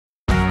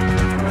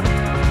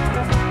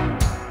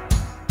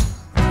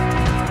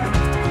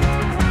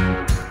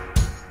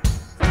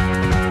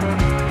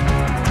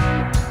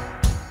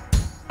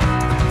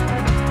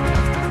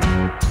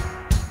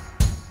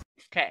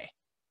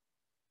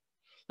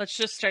Let's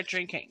just start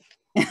drinking.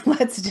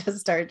 Let's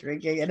just start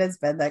drinking. It has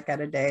been that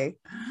kind of day.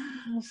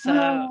 So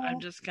I'm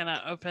just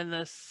gonna open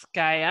this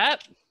guy up.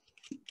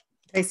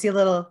 I see a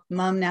little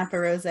Mum Napa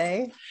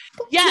Rosé.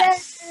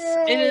 Yes,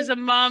 Yay! it is a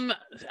Mum.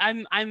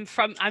 I'm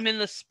in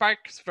the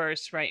Sparks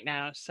verse right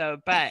now. So,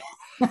 but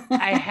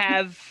I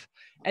have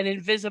an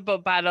invisible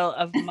bottle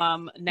of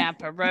Mum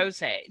Napa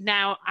Rosé.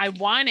 Now, I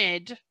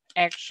wanted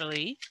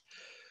actually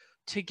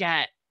to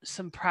get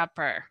some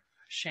proper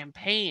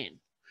champagne,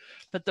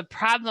 but the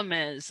problem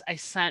is I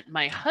sent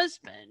my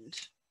husband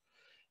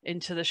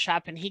into the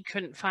shop and he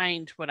couldn't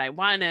find what I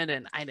wanted,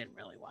 and I didn't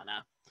really want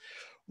to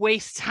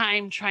waste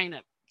time trying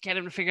to get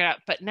him to figure it out.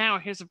 But now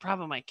here's the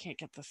problem. I can't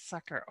get the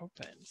sucker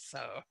open. So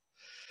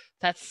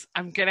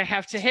I'm going to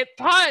have to hit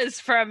pause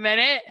for a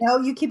minute. No,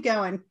 you keep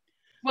going.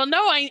 Well, no,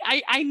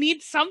 I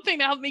need something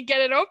to help me get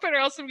it open, or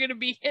else I'm going to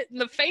be hit in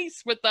the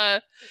face with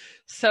the,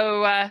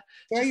 so.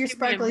 Throw your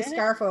sparkly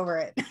scarf over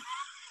it.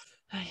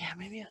 Yeah,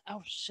 maybe.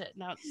 Oh shit.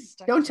 Now it's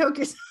stuck. Don't choke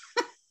yourself.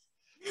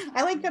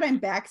 I like that I'm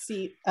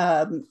backseat.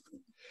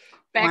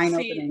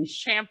 Backseat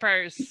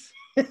champers.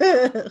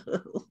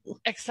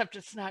 Except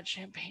it's not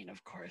champagne,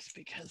 of course,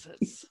 because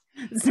it's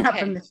not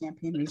from the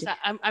champagne region.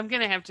 I'm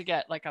gonna have to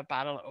get like a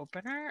bottle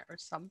opener or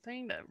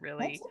something to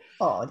really.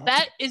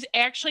 That is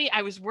actually,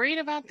 I was worried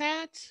about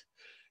that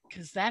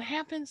because that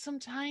happens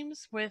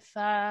sometimes with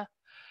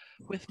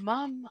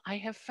Mum. I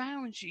have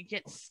found you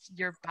get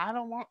your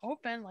bottle won't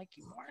open like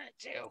you want it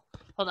to.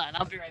 Hold on,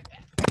 I'll be right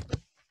back.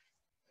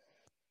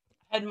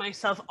 I had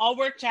myself all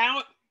worked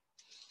out.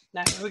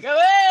 Now here we go.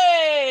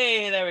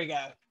 Hey, there we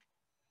go.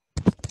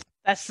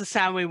 That's the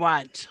sound we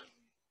want.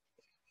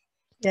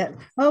 Yeah.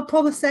 I'll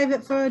probably save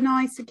it for a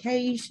nice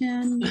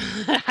occasion.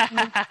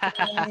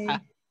 Okay.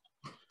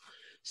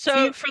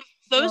 So for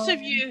those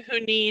of you who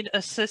need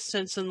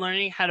assistance in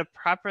learning how to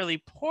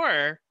properly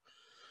pour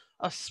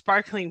a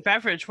sparkling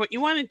beverage, what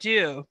you want to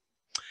do,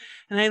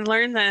 and I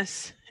learned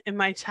this in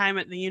my time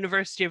at the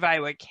University of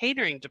Iowa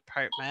catering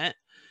department,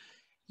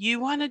 you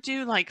want to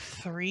do like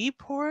 3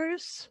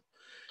 pours.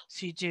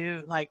 So you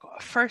do like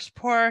first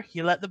pour,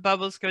 you let the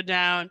bubbles go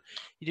down.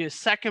 You do a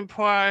second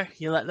pour,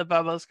 you let the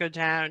bubbles go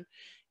down.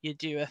 You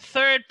do a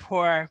third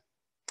pour,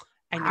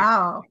 and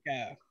you're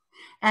go.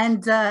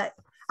 And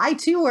I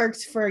too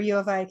worked for U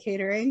of I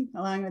catering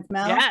along with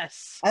Mel.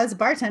 Yes. I was a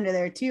bartender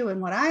there too.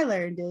 And what I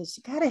learned is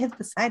you got to hit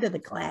the side of the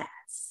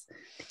glass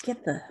to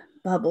get the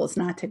bubbles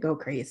not to go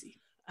crazy.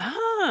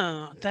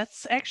 Oh,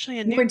 that's actually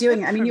a new. You were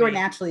doing. I mean, you were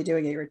naturally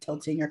doing it. You were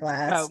tilting your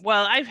glass. Oh,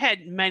 well, I've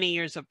had many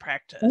years of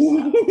practice.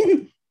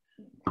 So.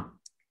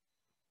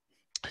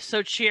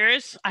 So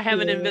cheers. I have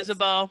an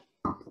invisible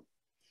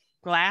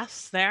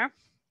glass there.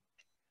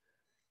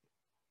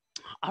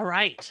 All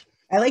right.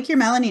 I like your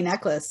Melanie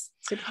necklace.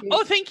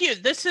 Oh, thank you.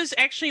 This is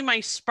actually my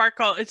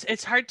sparkle.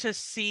 It's hard to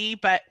see,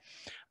 but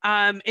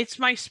it's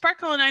my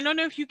sparkle, and I don't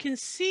know if you can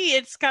see.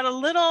 It's got a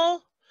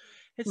little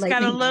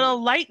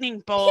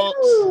lightning bolt,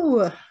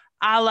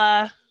 a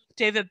la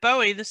David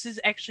Bowie. This is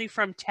actually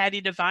from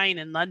Taddy Devine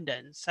in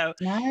London. So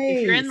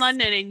if you're in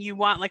London and you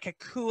want like a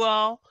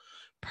cool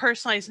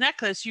personalized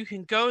necklace, you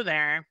can go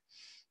there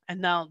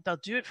and they'll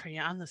do it for you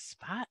on the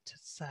spot.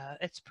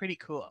 It's pretty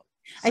cool.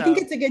 So, I think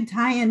it's a good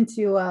tie-in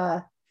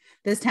to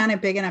This Town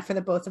Ain't Big Enough for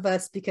the both of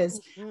us,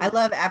 because I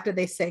love after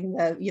they sing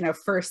the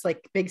first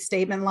like big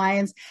statement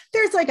lines,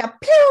 there's like a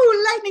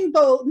pew lightning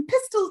bolt and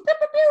pistols. Pew,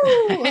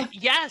 pew, pew.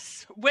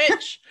 Yes,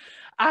 which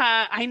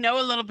I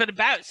know a little bit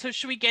about. So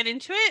should we get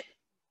into it?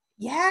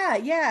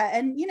 Yeah.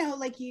 And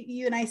like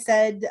you and I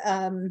said,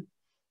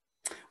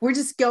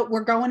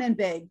 we're going in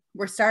big.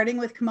 We're starting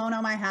with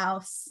Kimono My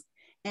House,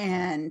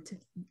 and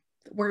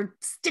we're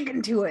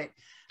sticking to it.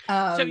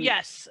 So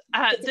yes,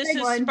 this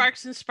is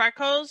Sparks and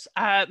Sparkles.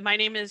 My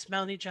name is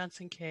Melanie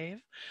Johnson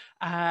Cave.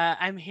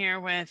 I'm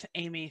here with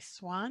Amy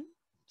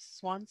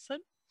Swanson.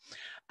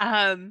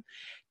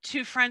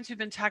 2 friends who've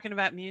been talking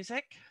about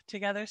music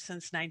together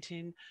since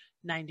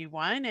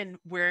 1991, and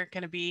we're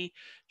going to be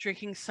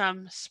drinking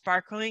some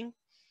sparkling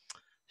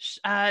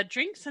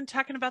drinks and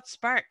talking about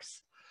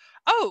sparks.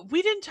 Oh,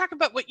 we didn't talk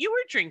about what you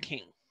were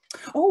drinking.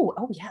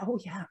 Oh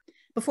yeah.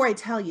 Before I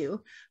tell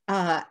you,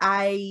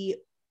 I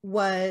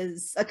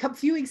was a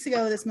few weeks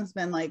ago. This must have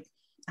been like,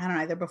 I don't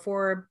know, either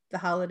before the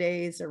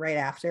holidays or right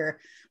after.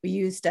 We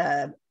used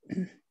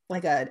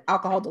like an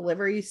alcohol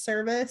delivery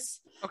service.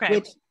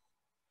 Okay.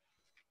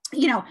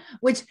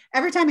 Which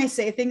every time I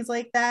say things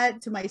like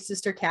that to my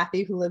sister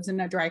Kathy, who lives in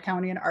a dry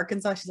county in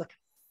Arkansas, she's like,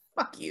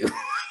 "Fuck you."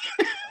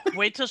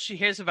 Wait till she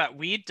hears about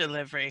weed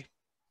delivery.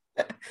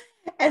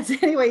 And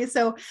anyway,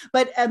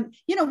 but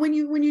when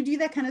you do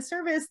that kind of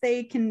service,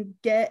 they can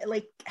get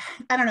like,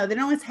 I don't know, they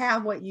don't always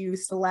have what you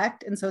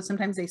select, and so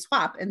sometimes they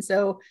swap. And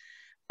so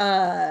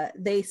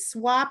they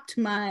swapped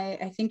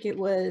I think it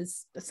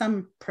was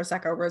some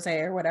Prosecco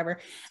Rosé or whatever,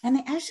 and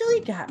they actually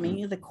got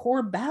me the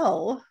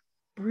Corbel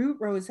Brut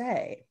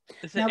Rosé.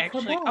 Is it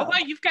actually? Corbel, oh wow,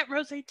 you've got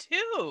rosé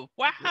too.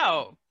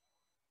 Wow.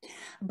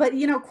 But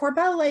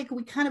Corbel, like,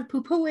 we kind of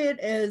poo-poo it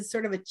as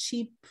sort of a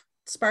cheap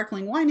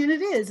sparkling wine, and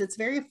it is. It's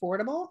very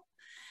affordable.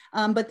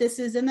 But this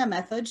is in the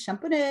method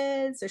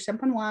Champenoise or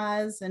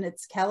Champenoise, and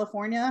it's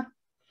California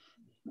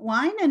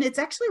wine, and it's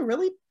actually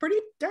really pretty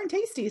darn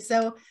tasty.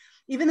 So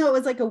even though it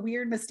was like a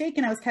weird mistake,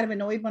 and I was kind of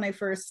annoyed when I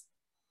first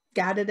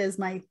got it as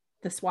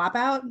the swap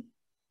out,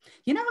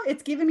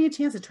 it's given me a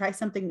chance to try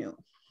something new.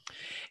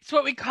 It's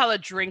what we call a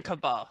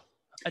drinkable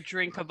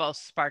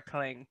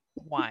sparkling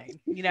wine.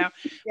 Yep.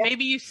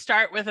 Maybe you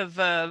start with a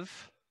Veuve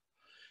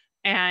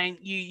and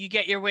you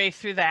get your way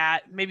through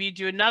that. Maybe you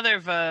do another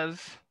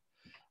Veuve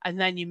and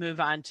then you move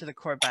on to the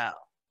Corbel.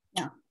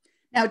 Yeah.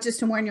 Now, just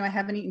to warn you, I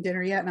haven't eaten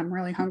dinner yet and I'm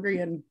really hungry,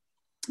 and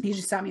you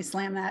just saw me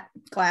slam that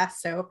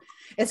glass. So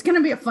it's going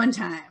to be a fun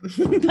time.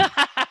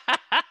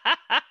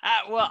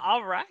 Well,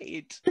 all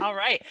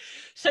right.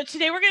 So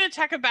today we're going to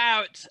talk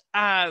about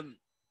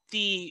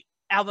the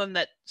album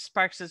that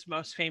Sparks is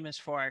most famous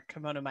for,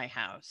 Kimono My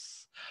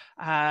House,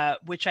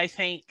 which I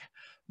think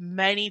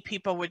many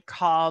people would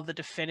call the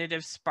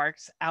definitive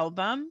Sparks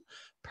album.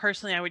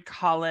 Personally, I would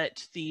call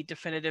it the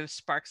definitive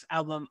Sparks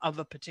album of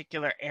a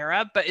particular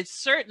era, but it's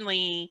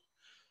certainly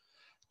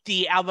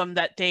the album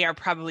that they are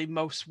probably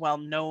most well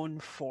known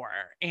for.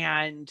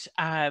 And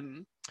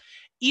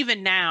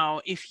even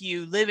now, if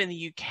you live in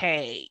the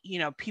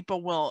UK,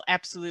 people will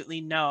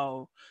absolutely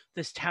know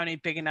This Town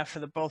Ain't Big Enough for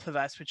the Both of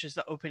Us, which is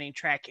the opening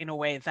track, in a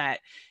way that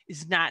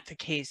is not the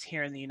case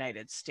here in the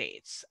United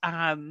States.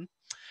 I'm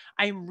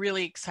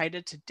really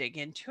excited to dig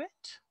into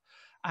it.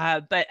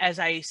 But as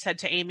I said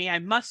to Amy, I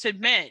must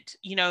admit,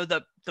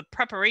 the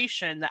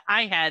preparation that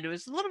I had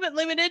was a little bit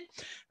limited.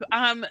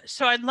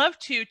 So I'd love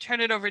to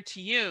turn it over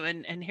to you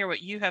and hear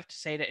what you have to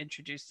say to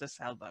introduce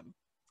this album.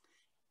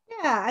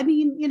 Yeah, I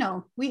mean,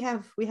 we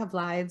have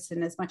lives,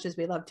 and as much as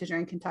we love to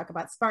drink and talk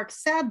about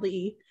Sparks,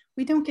 sadly,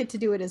 we don't get to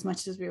do it as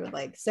much as we would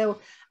like. So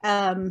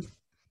our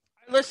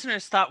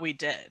listeners thought we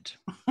did,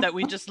 that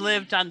we just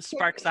lived on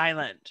Sparks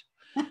Island,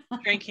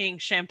 drinking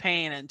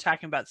champagne and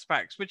talking about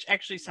Sparks, which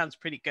actually sounds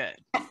pretty good.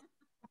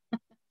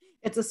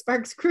 It's a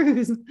Sparks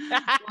cruise.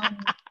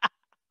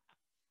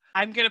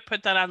 I'm going to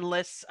put that on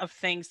lists of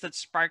things that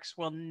Sparks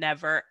will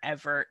never,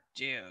 ever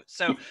do.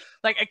 So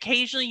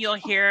occasionally you'll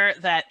hear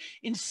that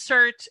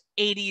insert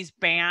 80s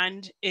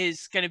band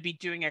is going to be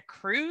doing a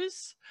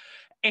cruise,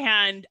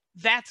 and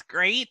that's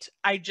great.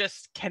 I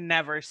just can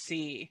never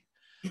see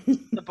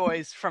the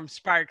boys from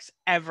Sparks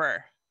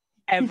ever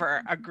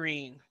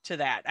agreeing to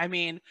that. I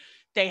mean,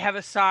 they have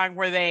a song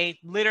where they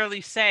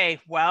literally say,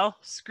 well,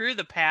 screw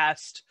the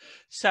past.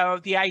 So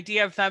the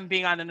idea of them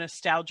being on a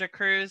nostalgia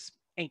cruise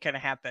ain't gonna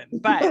happen,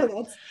 but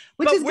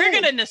we're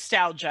gonna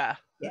nostalgia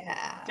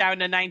down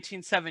to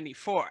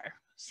 1974.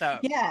 So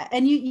yeah,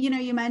 and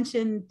you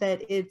mentioned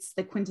that it's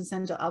the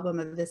quintessential album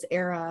of this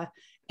era,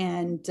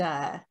 and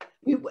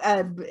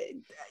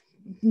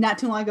not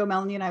too long ago,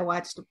 Melanie and I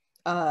watched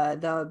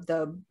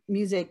the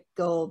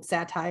musical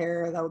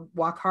satire, the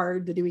Walk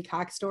Hard, the Dewey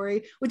Cox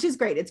story, which is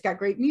great. It's got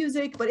great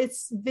music, but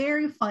it's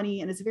very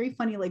funny, and it's a very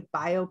funny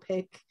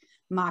biopic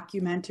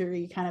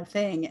mockumentary kind of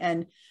thing.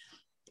 And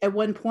at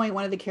one point,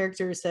 one of the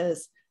characters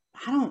says,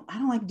 I don't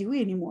like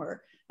Dewey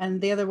anymore. And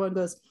the other one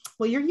goes,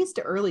 well, you're used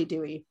to early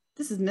Dewey.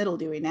 This is middle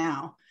Dewey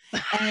now.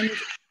 And,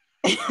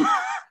 and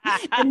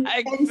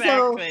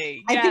so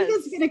yes. I think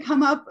it's going to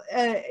come up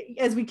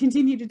as we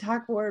continue to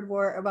talk more and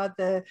more about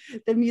the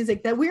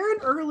music, that we're in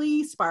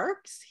early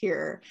Sparks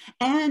here.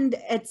 And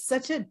it's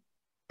such a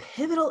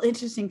pivotal,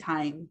 interesting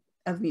time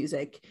of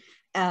music.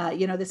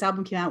 This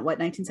album came out,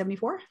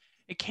 1974?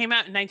 It came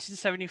out in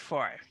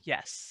 1974,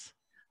 yes.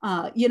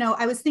 I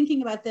was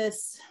thinking about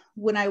this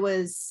when I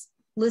was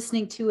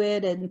listening to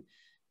it, and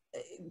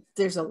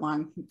there's a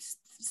long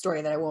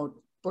story that I won't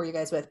bore you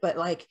guys with, but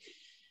at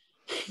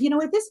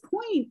this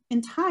point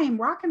in time,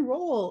 rock and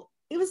roll,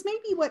 it was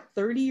maybe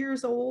 30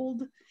 years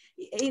old.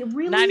 It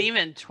really not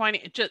even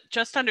 20,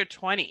 just under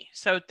 20.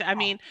 So I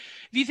mean,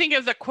 if you think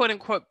of the quote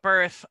unquote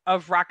birth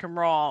of rock and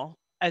roll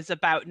as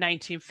about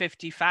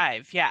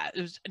 1955,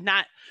 it was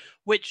not.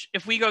 Which,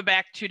 if we go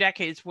back 2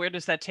 decades, where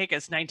does that take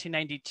us?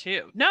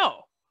 1992?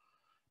 No,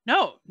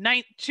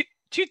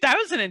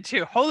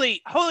 2002.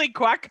 Holy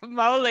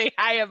guacamole!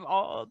 I am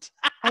old.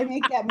 I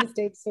make that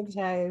mistake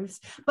sometimes,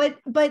 but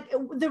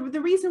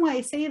the reason why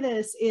I say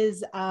this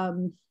is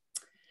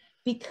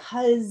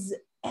because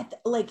I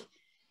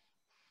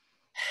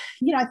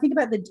think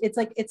about it's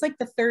like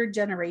the third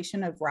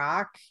generation of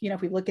rock.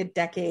 If we look at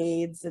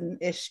decades and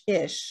ish,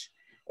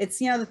 it's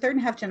the third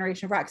and a half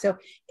generation of rock. So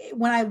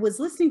when I was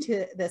listening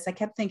to this, I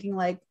kept thinking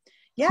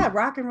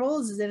rock and roll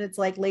is in its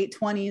late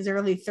 20s,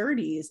 early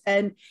 30s.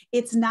 And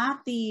it's not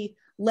the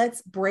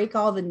let's break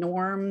all the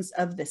norms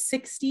of the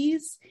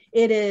 60s.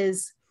 It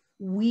is,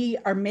 we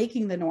are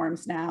making the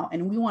norms now,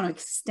 and we want to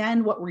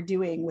extend what we're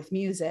doing with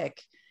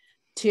music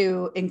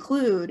to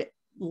include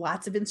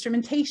lots of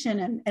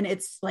instrumentation. And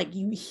it's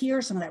you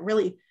hear some of that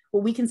really,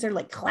 what we consider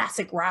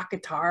classic rock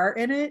guitar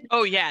in it.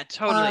 Oh yeah,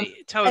 totally.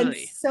 And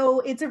so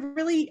it's a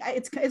really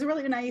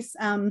nice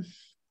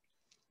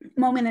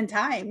moment in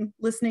time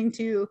listening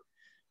to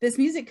this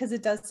music, because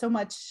it does so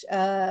much.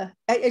 I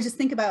just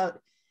think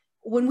about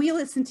when we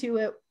listen to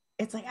it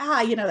it's like,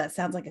 that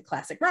sounds like a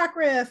classic rock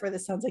riff, or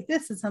this sounds like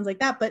this, it sounds like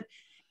that. But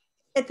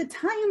at the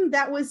time,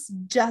 that was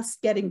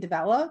just getting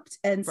developed.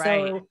 And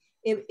so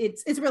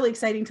it's really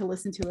exciting to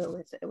listen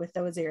to it with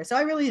those ears. So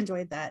I really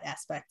enjoyed that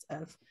aspect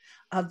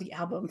of the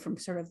album, from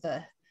sort of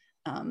the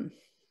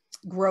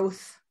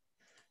growth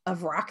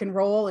of rock and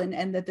roll,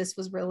 and that this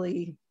was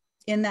really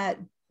in that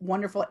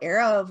wonderful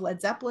era of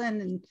Led Zeppelin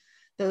and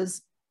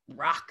those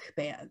rock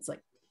bands.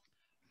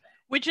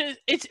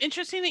 It's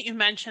interesting that you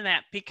mention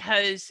that,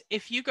 because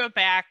if you go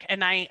back,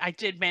 and I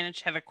did manage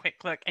to have a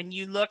quick look, and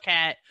you look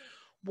at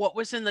what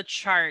was in the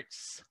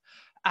charts.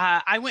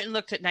 I went and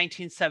looked at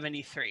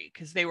 1973,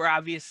 because they were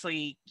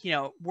obviously,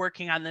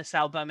 working on this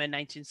album in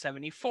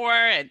 1974,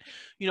 and,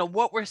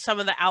 what were some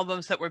of the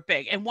albums that were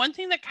big. And one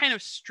thing that kind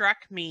of struck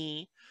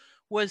me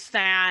was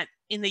that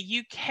in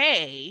the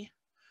UK,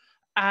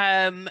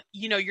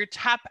 your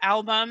top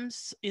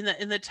albums in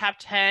the top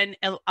 10,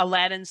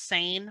 Aladdin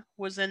Sane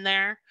was in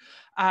there.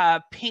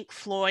 Pink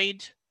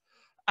Floyd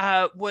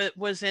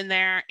was in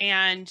there,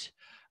 and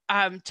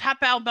top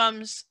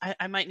albums,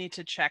 I might need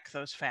to check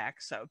those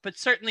facts, but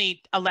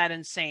certainly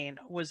Aladdin Sane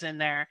was in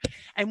there.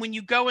 And when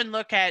you go and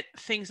look at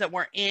things that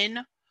were in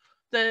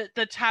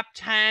the top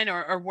 10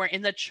 or were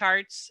in the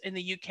charts in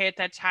the UK at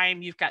that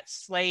time, you've got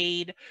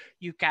Slade,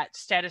 you've got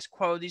Status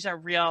Quo. These are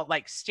real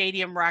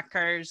stadium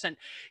rockers. And,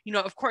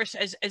 of course,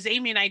 as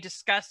Amy and I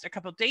discussed a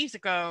couple of days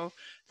ago,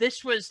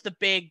 this was the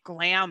big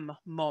glam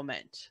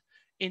moment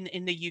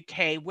in the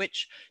UK,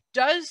 which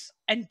does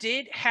and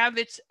did have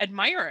its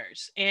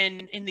admirers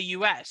in the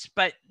US,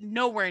 but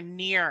nowhere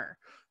near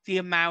the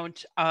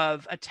amount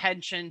of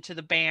attention to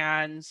the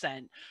bands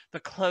and the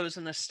clothes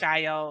and the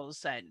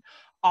styles and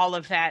all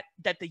of that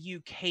the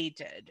UK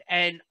did.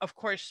 And of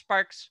course,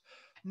 Sparks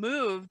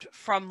moved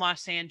from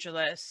Los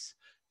Angeles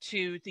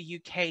to the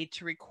UK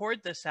to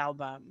record this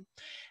album.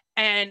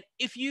 And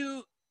if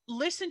you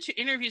listen to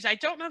interviews, I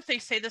don't know if they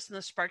say this in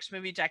the Sparks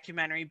movie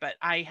documentary, but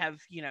I have,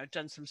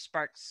 done some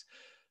Sparks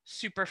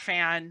super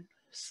fan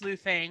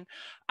sleuthing.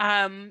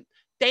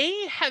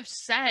 They have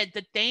said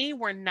that they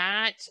were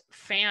not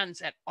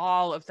fans at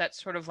all of that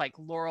sort of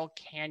Laurel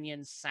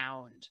Canyon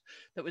sound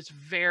that was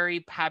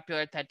very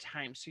popular at that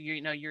time. So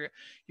your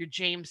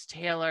James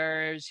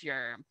Taylors,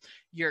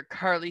 your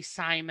Carly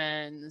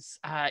Simons,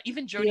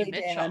 even Joni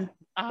Mitchell.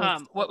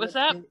 What was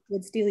that?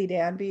 Would Steely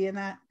Dan be in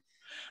that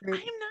group?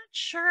 I'm not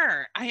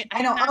sure. I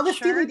know all the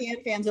Steely Dan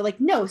fans are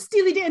like, no,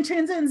 Steely Dan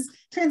transcends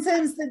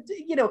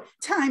the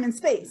time and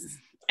space.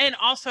 And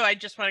also, I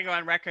just want to go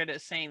on record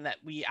as saying that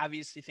we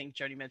obviously think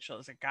Joni Mitchell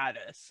is a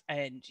goddess,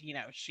 and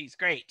she's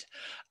great.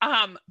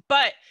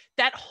 But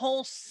that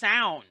whole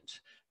sound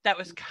that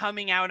was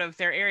coming out of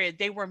their area,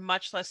 they were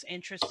much less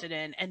interested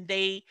in. And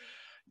they,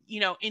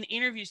 in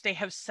interviews, they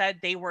have said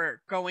they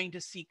were going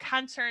to see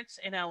concerts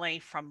in LA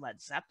from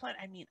Led Zeppelin.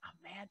 I mean,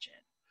 imagine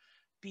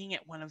being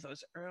at one of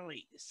those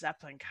early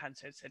Zeppelin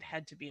concerts. It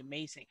had to be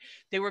amazing.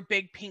 They were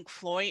big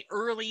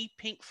early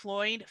Pink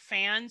Floyd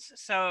fans.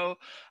 So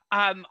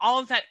all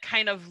of that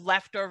kind of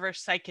leftover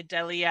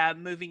psychedelia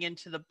moving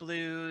into the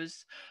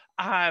blues.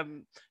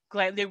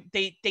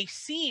 They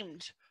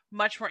seemed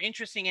much more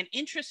interesting. And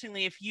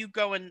interestingly, if you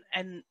go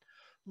and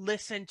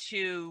listen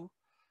to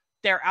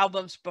their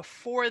albums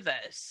before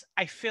this,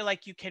 I feel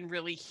like you can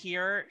really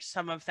hear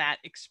some of that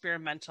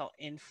experimental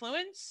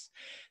influence.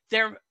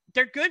 They're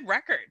good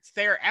records.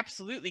 They're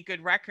absolutely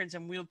good records,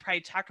 and we'll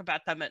probably talk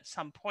about them at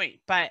some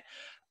point. But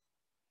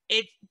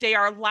they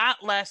are a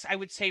lot less, I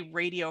would say,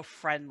 radio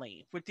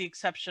friendly, with the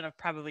exception of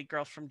probably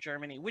Girl from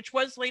Germany, which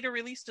was later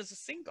released as a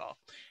single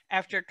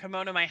after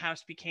Kimono My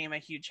House became a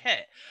huge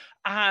hit.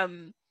 I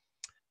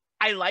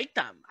like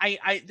them.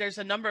 There's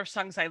a number of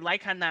songs I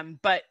like on them,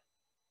 but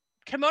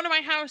Kimono My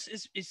House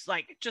is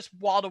just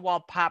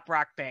wall-to-wall pop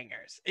rock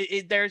bangers.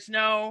 There's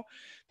no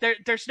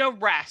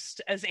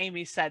rest, as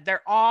Amy said.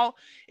 They're all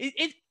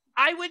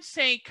I would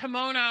say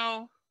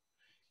Kimono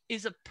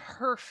is a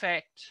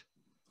perfect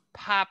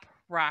pop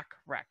rock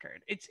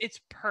record.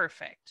 It's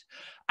perfect.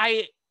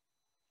 I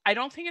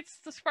don't think it's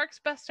the Sparks'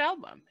 best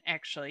album,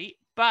 actually,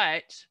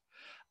 but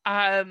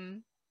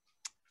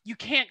you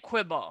can't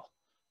quibble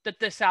that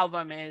this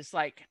album is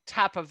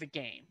top of the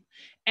game.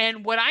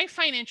 And what I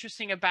find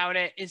interesting about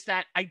it is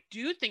that I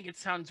do think it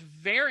sounds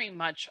very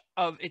much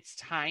of its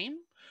time,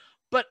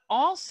 but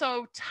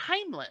also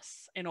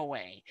timeless in a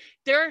way.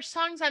 There are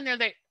songs on there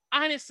that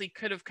honestly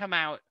could have come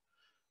out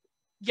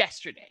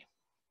yesterday.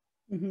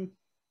 Mm-hmm.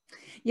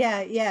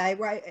 Yeah,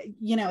 right.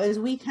 As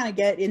we kind of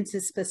get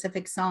into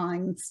specific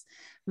songs,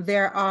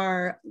 there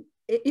are.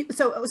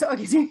 So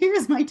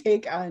here's my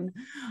take on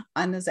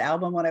this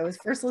album. When I was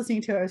first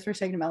listening to it, I was first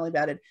talking to Melly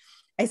about it.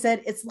 I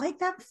said, it's like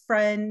that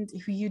friend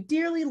who you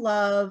dearly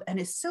love and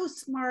is so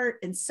smart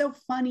and so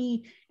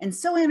funny and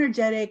so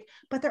energetic,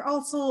 but they're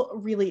also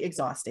really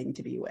exhausting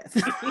to be with.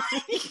 To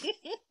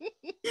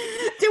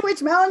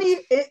which Melanie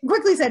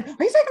quickly said,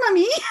 are you talking about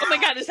me? Oh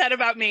my God, is that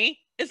about me?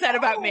 Is that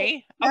about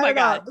me? Oh my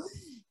God.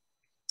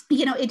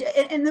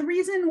 And the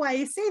reason why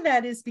I say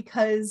that is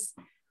because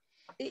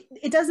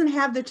it doesn't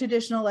have the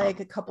traditional, like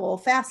a couple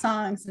fast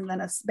songs and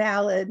then a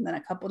ballad and then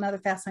a couple another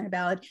fast song and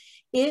ballad.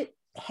 It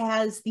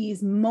has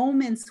these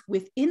moments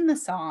within the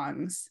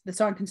songs, the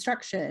song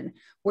construction,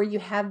 where you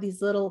have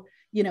these little,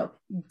 you know,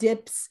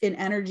 dips in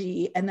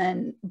energy, and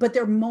then, but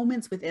they're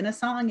moments within a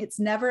song. It's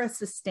never a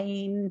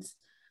sustained,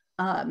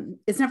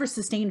 it's never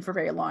sustained for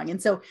very long.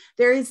 And so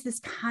there is this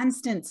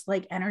constant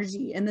like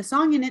energy in the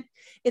song. And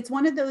it's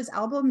one of those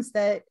albums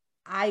that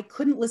I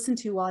couldn't listen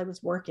to while I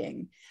was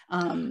working.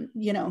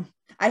 You know,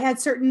 I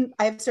have certain,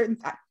 I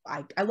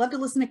love to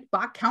listen to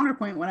Bach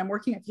counterpoint when I'm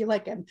working. I feel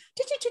like I'm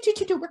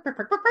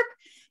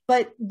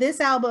but this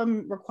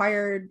album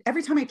required,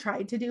 every time I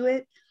tried to do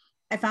it,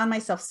 I found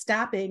myself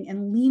stopping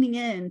and leaning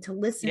in to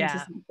listen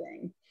to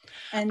something.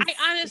 And I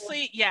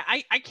honestly,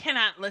 I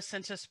cannot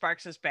listen to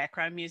Sparks's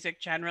background music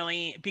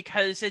generally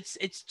because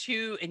it's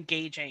too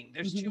engaging.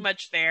 There's too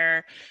much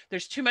there.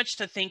 There's too much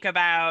to think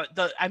about.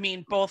 I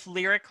mean, both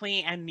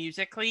lyrically and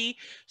musically.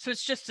 So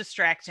it's just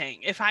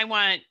distracting.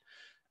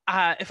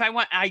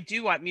 I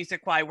do want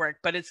music while I work,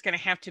 but it's going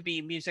to have to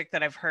be music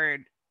that I've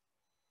heard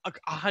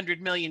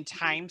 100 million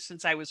times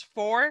since I was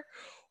 4,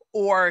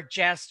 or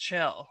jazz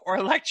chill or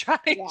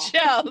electronic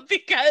chill,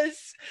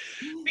 because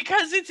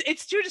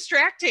it's too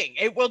distracting.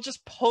 It will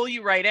just pull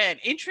you right in.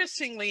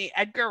 Interestingly,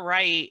 Edgar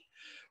Wright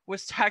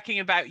was talking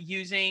about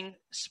using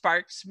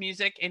Sparks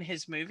music in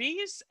his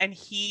movies, and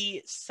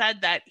he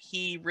said that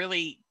he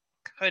really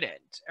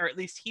couldn't, or at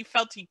least he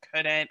felt he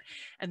couldn't.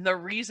 And the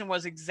reason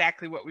was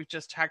exactly what we've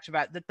just talked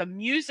about, that the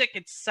music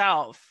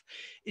itself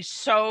is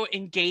so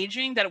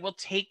engaging that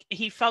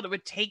he felt it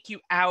would take you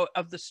out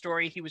of the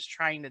story he was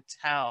trying to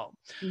tell.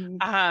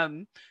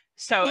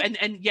 So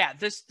and yeah,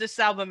 this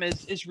album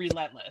is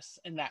relentless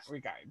in that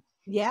regard.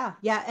 Yeah.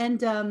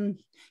 And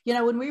you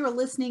know, when we were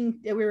listening,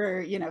 we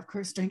were, you know, of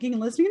course, drinking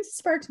and listening to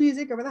Sparks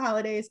music over the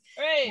holidays.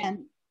 Right.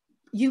 And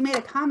you made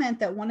a comment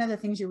that one of the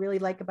things you really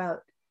like about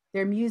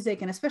their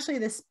music, and especially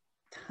this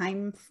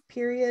time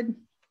period,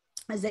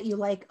 is that you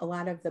like a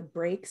lot of the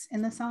breaks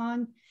in the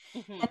song.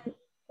 And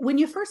when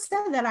you first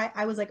said that,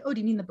 I was like, oh,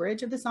 do you mean the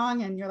bridge of the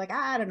song? And you're like,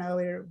 I don't know,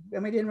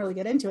 and we didn't really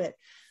get into it.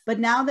 But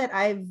now that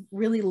I've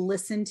really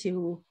listened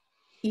to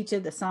each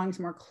of the songs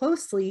more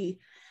closely,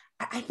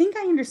 I think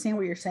I understand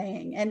what you're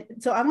saying. And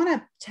so I want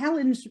to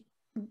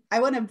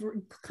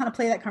kind of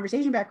play that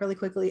conversation back really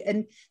quickly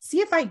and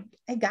see if I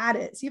got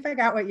it, see if I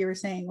got what you were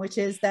saying, which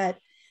is that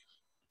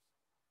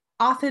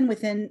often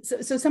within,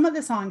 so some of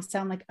the songs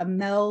sound like a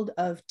meld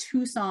of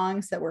 2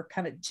 songs that were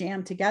kind of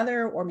jammed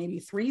together, or maybe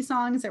 3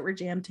 songs that were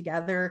jammed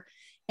together.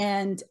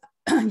 And,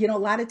 you know, a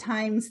lot of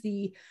times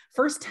the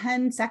first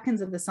 10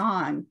 seconds of the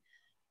song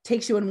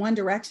takes you in one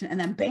direction, and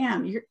then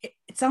bam, it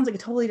sounds like a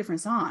totally different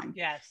song.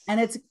 Yes.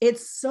 And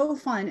it's so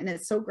fun and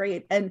it's so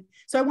great. And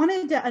so I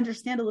wanted to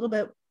understand a little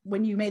bit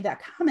when you made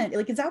that comment,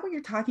 like, is that what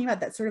you're talking about?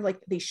 That sort of like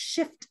they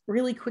shift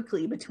really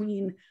quickly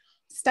between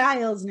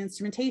styles and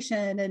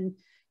instrumentation, and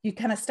you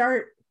kind of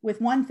start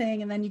with one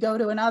thing and then you go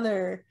to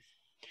another.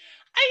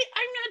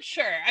 I'm not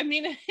sure. I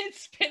mean,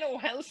 it's been a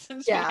while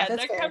since we had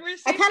that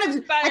conversation.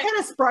 I kind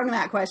of sprung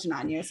that question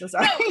on you, so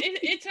sorry. No,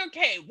 it's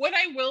okay. What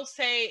I will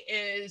say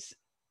is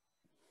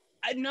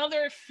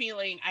another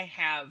feeling I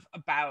have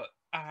about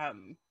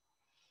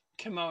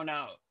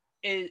Kimono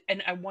is,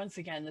 and once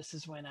again, this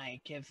is when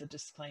I give the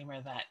disclaimer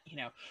that, you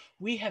know,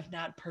 we have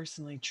not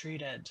personally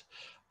treated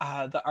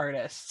the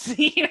artists,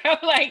 you know,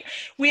 like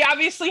we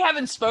obviously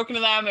haven't spoken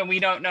to them and we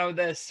don't know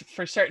this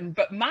for certain,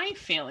 but my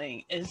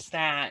feeling is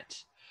that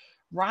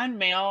Ron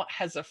Mael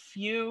has a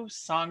few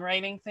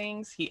songwriting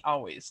things he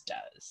always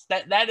does.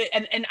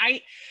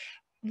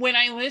 When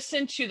I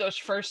listened to those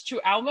first 2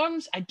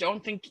 albums, I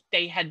don't think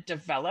they had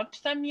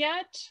developed them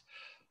yet.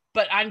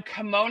 But on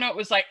Kimono, it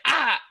was like,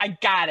 I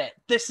got it.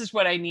 This is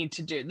what I need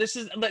to do. This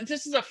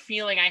is a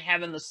feeling I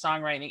have in the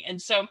songwriting.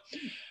 And so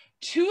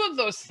 2 of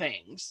those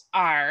things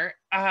are,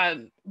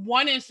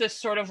 one is this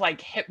sort of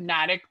like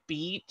hypnotic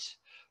beat,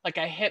 like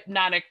a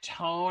hypnotic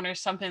tone or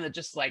something that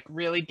just like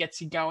really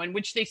gets you going,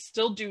 which they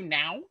still do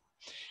now.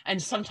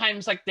 And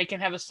sometimes like they can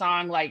have a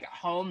song like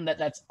Home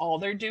that's all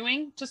they're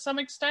doing to some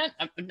extent.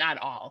 Not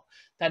all.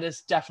 That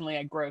is definitely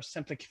a gross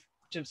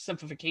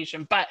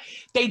simplification, but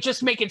they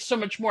just make it so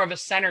much more of a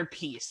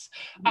centerpiece.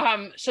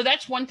 So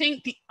that's one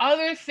thing. The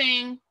other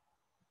thing,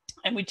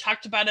 and we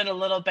talked about it a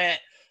little bit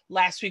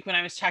last week when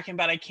I was talking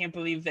about I Can't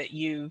Believe That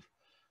You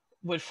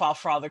Would Fall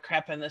for All the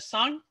Crap in this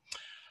song,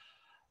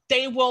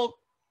 they will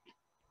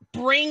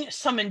bring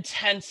some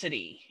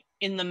intensity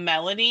in the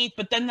melody,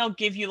 but then they'll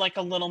give you like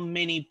a little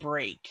mini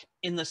break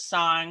in the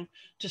song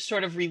to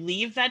sort of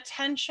relieve that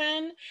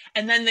tension,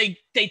 and then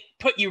they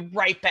put you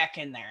right back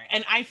in there.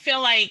 And I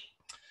feel like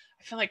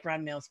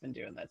Ron Mael's been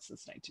doing that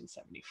since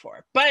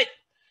 1974. But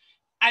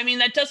I mean,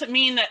 that doesn't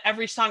mean that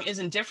every song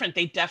isn't different.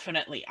 They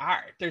definitely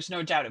are. There's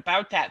no doubt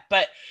about that.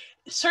 But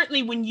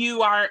certainly when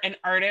you are an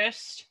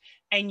artist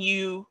and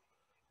you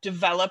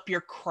develop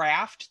your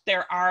craft,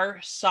 there are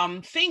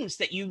some things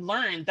that you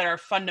learn that are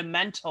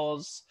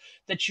fundamentals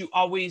that you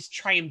always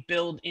try and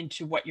build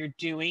into what you're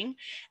doing.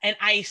 And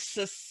I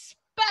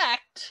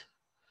suspect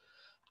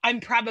I'm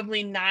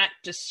probably not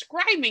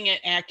describing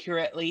it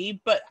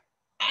accurately, but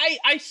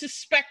I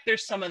suspect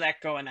there's some of that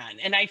going on.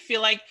 And I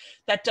feel like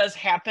that does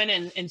happen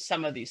in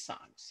some of these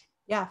songs.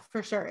 Yeah,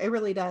 for sure. It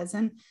really does.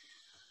 And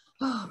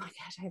oh my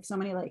gosh, I have so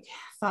many like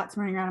thoughts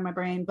running around in my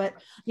brain, but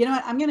you know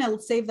what? I'm going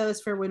to save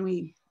those for when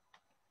we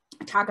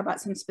talk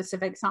about some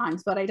specific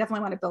songs, but I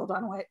definitely want to build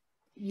on what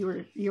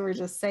you were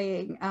just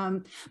saying.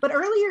 But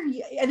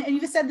earlier, and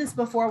you said this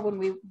before when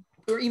we,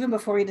 or even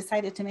before we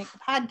decided to make the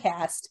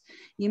podcast,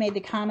 you made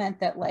the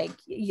comment that like,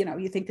 you know,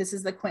 you think this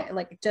is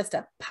like just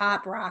a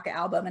pop rock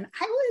album. And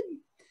I would,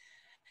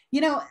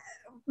 you know,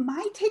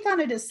 my take on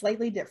it is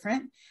slightly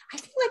different. I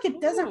feel like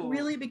it doesn't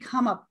really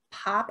become a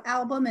pop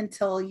album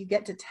until you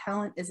get to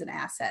Talent is an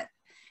Asset.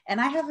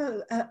 And I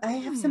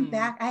have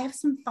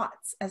some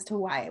thoughts as to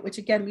why, which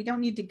again, we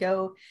don't need to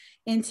go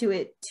into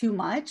it too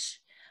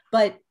much,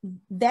 but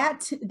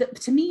that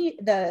to me,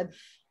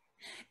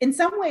 in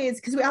some ways,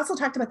 because we also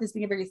talked about this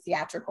being a very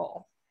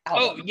theatrical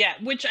album. Oh yeah,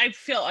 which I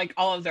feel like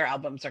all of their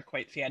albums are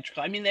quite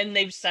theatrical. I mean, and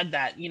they've said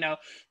that, you know,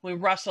 when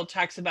Russell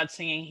talks about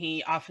singing,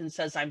 he often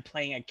says, I'm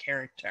playing a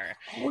character.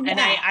 Oh, yeah. And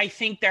I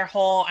think their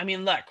whole, I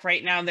mean, look,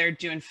 right now they're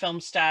doing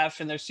film stuff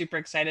and they're super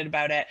excited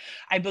about it.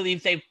 I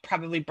believe they've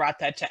probably brought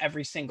that to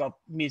every single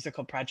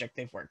musical project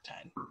they've worked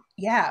on.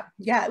 Yeah,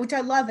 yeah, which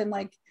I love. And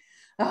like,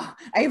 oh,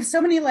 I have so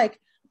many like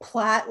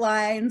plot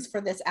lines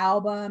for this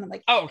album, and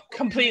like, oh,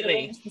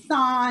 completely, the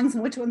songs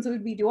and which ones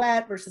would be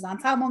duet versus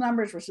ensemble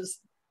numbers versus,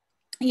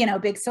 you know,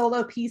 big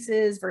solo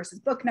pieces versus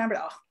book numbers.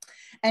 Oh.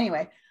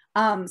 Anyway,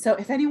 so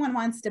if anyone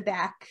wants to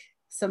back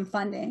some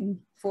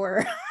funding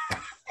for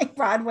a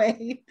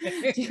Broadway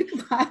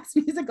jukebox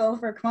musical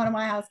for Kimono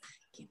My House,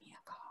 give me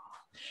a call.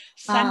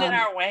 Send it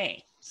our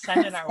way.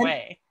 Send it our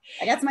way.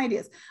 I got some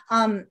ideas.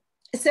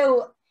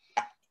 So,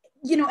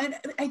 you know, and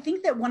I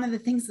think that one of the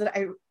things that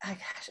I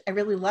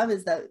really love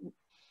is that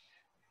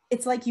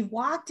it's like you've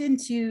walked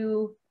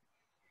into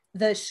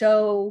the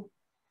show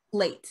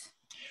late.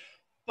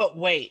 But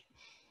wait,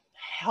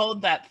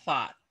 hold that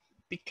thought,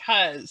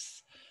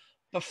 because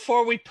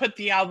before we put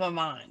the album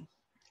on,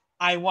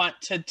 I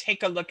want to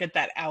take a look at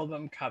that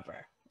album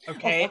cover.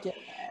 Okay. Oh,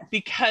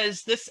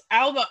 because this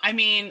album, I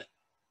mean,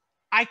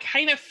 I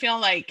kind of feel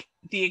like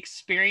the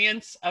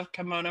experience of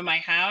Kimono My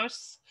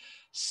House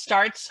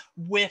starts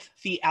with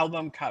the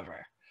album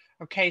cover.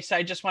 Okay, so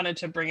I just wanted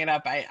to bring it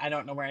up. I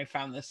don't know where I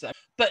found this,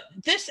 but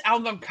this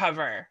album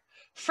cover,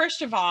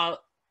 first of all,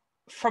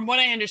 from what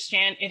I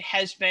understand, it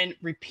has been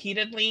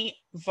repeatedly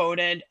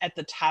voted at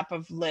the top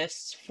of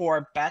lists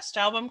for best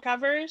album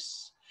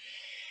covers.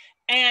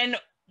 And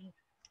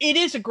it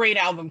is a great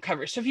album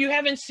cover. So if you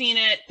haven't seen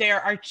it,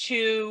 there are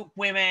two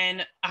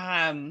women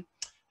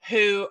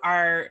who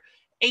are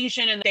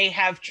Asian and they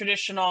have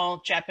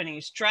traditional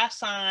Japanese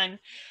dress on.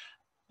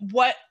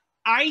 What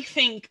I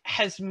think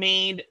has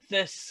made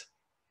this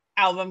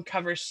album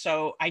cover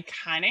so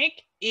iconic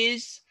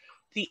is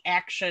the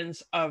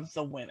actions of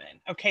the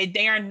women. Okay,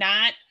 they are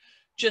not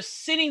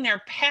just sitting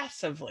there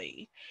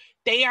passively.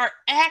 They are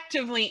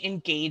actively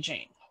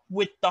engaging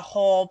with the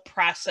whole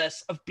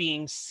process of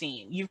being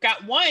seen. You've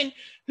got one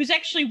who's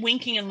actually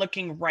winking and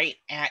looking right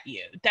at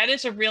you. That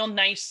is a real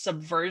nice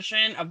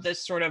subversion of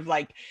this sort of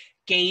like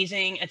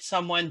gazing at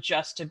someone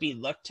just to be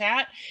looked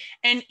at.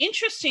 And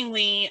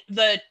interestingly,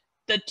 the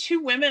two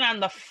women on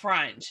the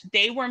front,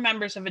 they were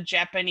members of a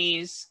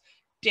Japanese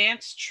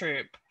dance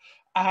troupe.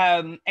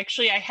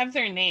 Actually, I have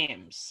their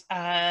names.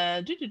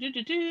 Their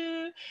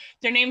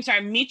names are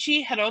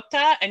Michi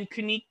Hirota and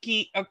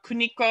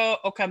Kuniko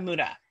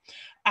Okamura.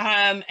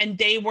 And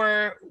they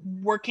were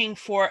working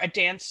for a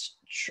dance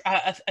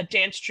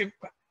troupe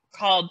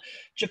called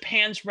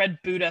Japan's Red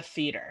Buddha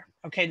Theater.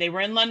 Okay, they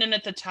were in London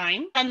at the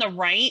time. On the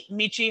right,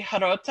 Michi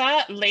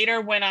Hirota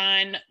later went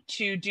on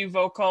to do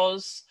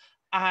vocals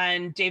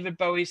on David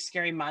Bowie's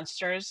Scary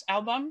Monsters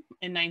album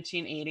in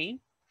 1980.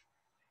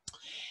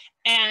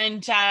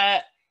 And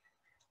I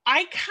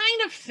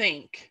kind of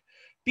think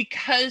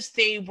because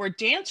they were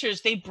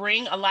dancers, they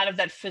bring a lot of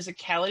that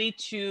physicality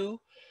to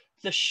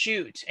the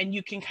shoot, and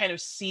you can kind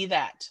of see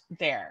that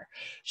there.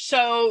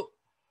 So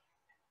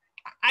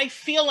I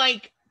feel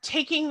like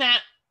taking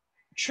that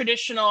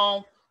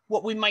traditional,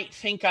 what we might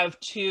think of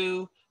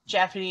two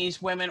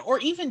Japanese women, or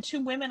even two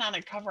women on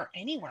a cover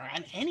anywhere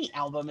on any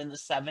album in the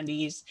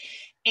 70s,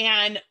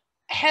 and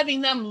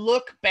having them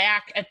look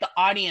back at the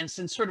audience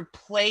and sort of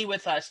play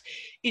with us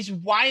is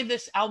why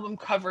this album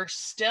cover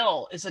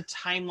still is a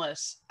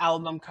timeless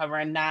album cover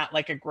and not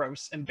like a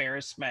gross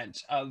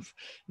embarrassment of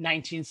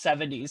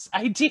 1970s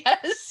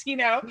ideas, you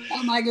know?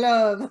 Oh my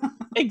glove.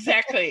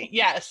 Exactly.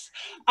 Yes.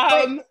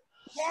 Yeah,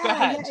 go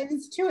ahead. Yeah,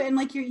 it's true. And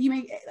like you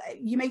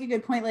make a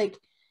good point. Like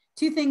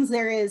two things,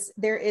 there is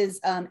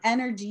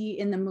energy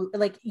in the move,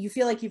 like you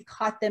feel like you've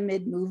caught them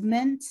mid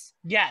movement.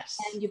 Yes.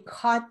 And you've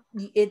caught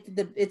it.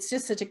 It's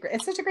just such a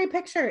great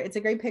picture. It's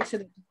a great picture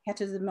that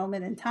catches a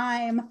moment in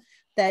time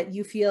that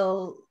you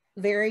feel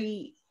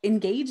very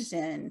engaged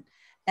in.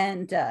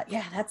 And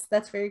yeah,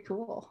 that's very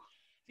cool.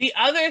 The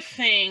other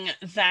thing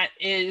that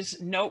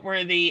is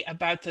noteworthy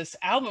about this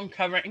album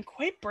cover, and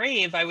quite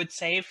brave, I would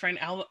say, for an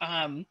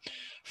album,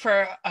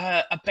 for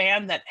a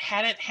band that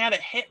hadn't had a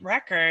hit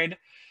record,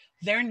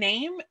 their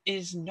name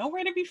is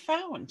nowhere to be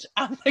found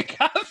on the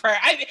cover.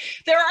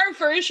 There are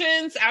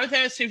versions out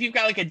there, so if you've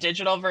got like a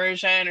digital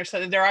version or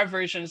something, there are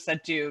versions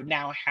that do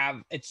now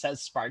have, it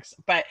says Sparks,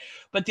 but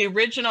the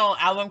original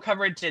album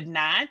cover did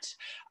not.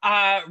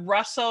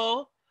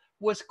 Russell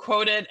was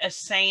quoted as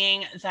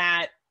saying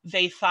that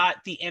they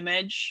thought the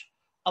image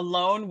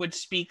alone would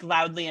speak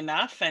loudly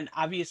enough, and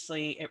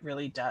obviously it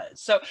really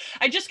does. So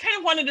I just kind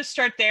of wanted to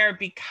start there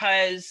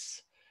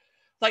because,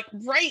 like,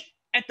 right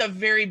at the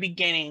very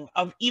beginning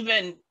of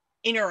even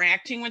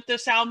interacting with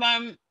this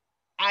album,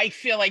 I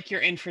feel like you're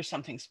in for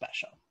something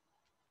special.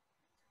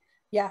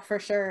 Yeah, for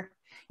sure.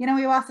 You know,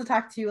 we also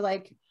talked to,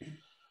 like,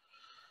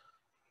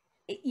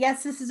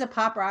 yes, this is a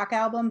pop rock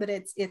album, but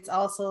it's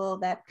also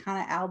that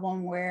kind of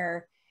album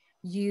where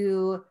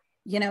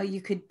you know, you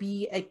could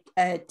be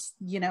a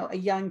you know, a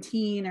young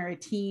teen or a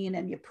teen,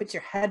 and you put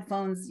your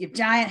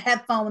giant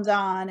headphones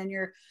on, and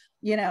your,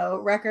 you know,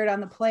 record on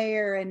the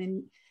player, and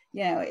in,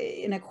 you know,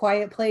 in a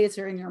quiet place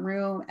or in your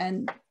room,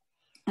 and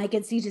I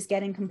could see just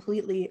getting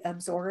completely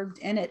absorbed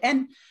in it.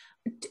 And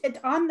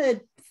on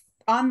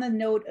the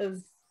note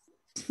of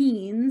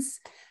teens,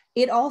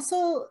 it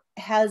also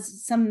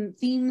has some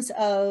themes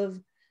of,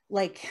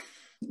 like,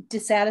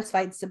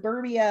 dissatisfied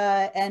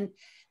suburbia. And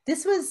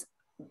this was,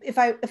 if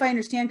I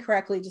understand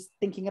correctly, just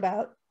thinking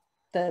about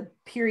the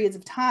periods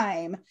of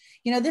time,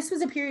 you know, this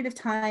was a period of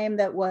time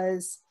that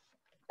was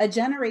a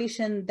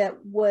generation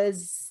that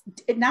was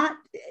not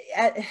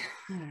at, I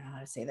don't know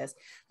how to say this,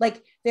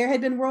 like, there had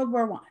been World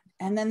War I,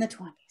 and then the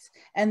 20s,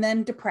 and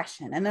then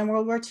Depression, and then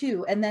World War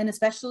II, and then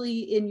especially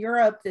in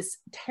Europe, this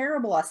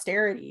terrible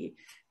austerity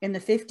in the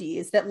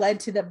 50s that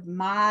led to the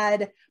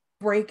mod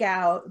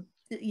breakout,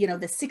 you know,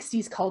 the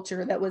 60s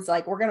culture that was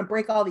like, we're going to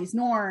break all these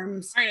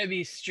norms.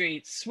 Barnaby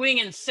Street,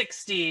 swinging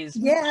 60s.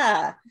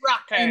 Yeah.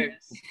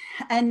 Rockers.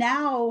 And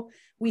now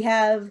we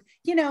have,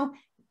 you know,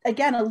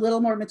 again, a little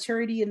more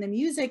maturity in the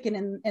music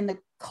and in the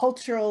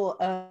cultural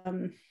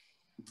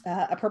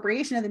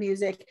appropriation of the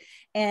music.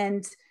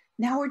 And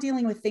now we're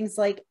dealing with things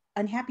like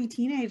unhappy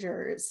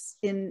teenagers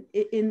in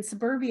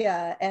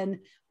suburbia, and,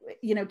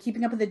 you know,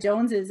 keeping up with the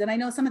Joneses. And I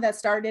know some of that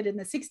started in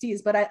the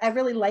 60s, but I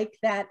really like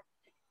that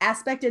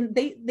aspect, and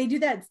they do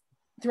that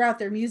throughout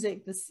their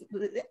music.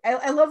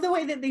 I love the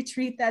way that they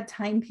treat that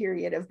time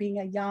period of being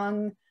a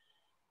young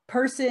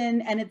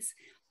person, and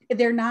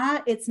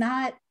it's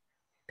not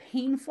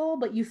painful,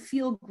 but you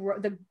feel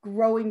the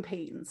growing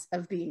pains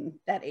of being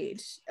that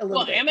age a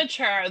little bit.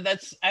 Amateur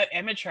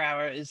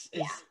hour is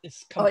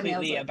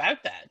completely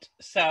about that.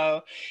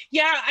 So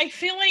yeah, I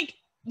feel like,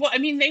 well, I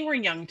mean, they were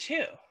young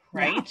too,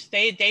 right?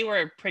 Yeah. They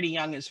were pretty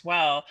young as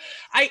well.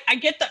 I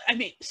get that. I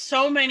mean,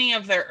 so many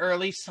of their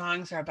early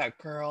songs are about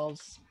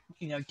girls,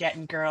 you know,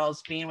 getting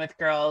girls, being with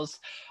girls,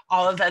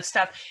 all of that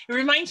stuff. It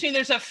reminds me,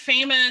 there's a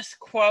famous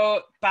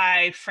quote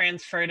by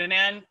Franz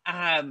Ferdinand,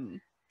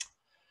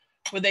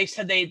 where they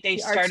said they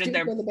started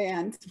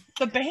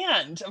the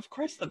band, of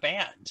course, the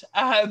band,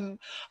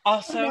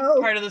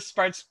 also part of the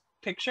Sparks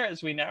picture,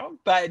 as we know,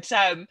 but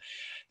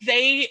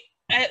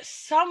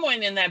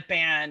someone in that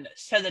band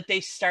said that they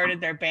started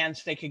their band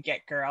so they could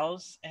get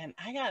girls. And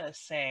I gotta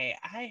say,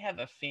 I have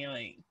a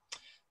feeling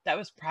that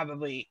was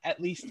probably at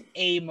least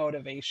a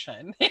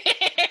motivation,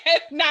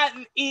 if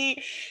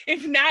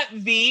not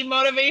the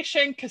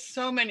motivation, because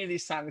so many of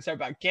these songs are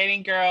about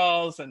getting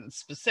girls and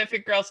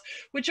specific girls,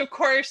 which of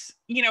course,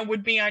 you know,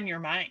 would be on your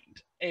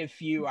mind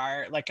if you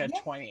are like a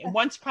 20.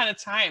 Once upon a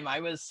time,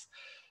 I was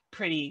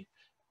pretty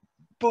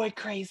boy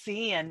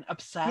crazy and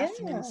obsessed.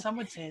 I mean, some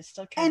would say it's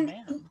still kind of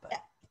man.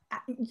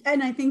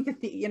 And I think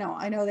that you know,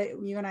 I know that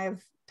you and I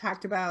have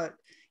talked about,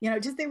 you know,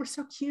 just they were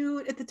so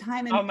cute at the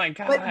time. And, oh my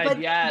God, but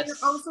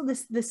yes. Also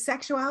the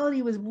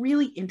sexuality was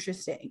really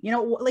interesting. You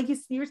know, like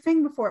you were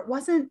saying before, it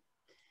wasn't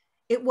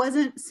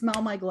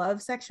smell my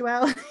glove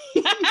sexuality.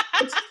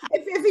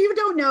 if you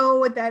don't know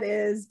what that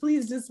is,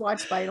 please just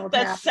watch Spinal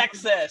Tap. That's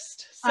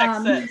sexist.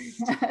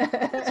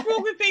 What's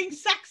wrong with being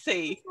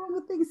sexy? What's wrong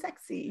with being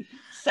sexy?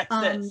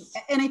 Sexist.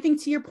 And I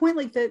think, to your point,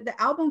 like the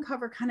album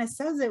cover kind of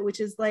says it, which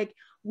is like,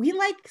 we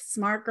like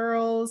smart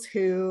girls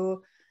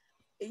who,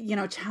 you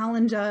know,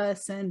 challenge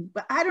us.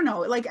 But I don't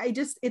know, like,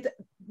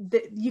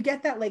 you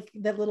get that, like,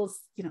 the little,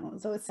 you know,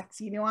 those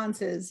sexy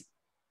nuances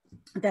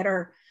that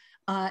are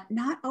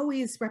not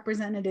always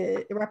represented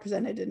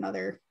in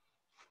other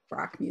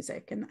rock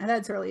music, and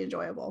that's really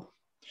enjoyable.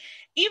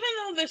 Even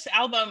though this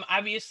album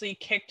obviously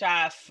kicked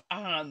off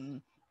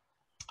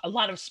a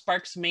lot of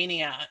Sparks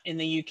mania in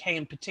the UK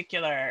in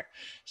particular,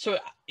 so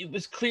it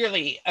was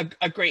clearly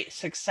a great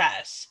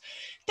success,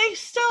 they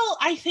still,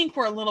 I think,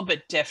 were a little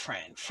bit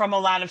different from a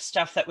lot of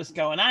stuff that was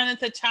going on at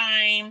the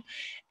time.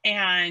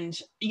 And,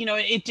 you know,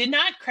 it did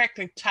not crack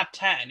the top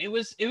 10. It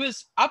was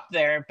up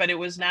there, but it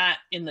was not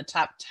in the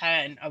top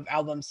 10 of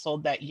albums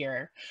sold that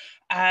year.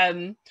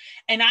 And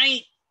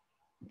I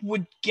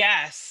would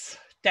guess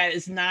that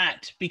is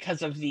not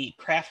because of the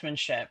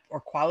craftsmanship or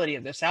quality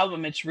of this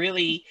album. It's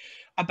really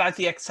about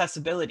the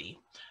accessibility,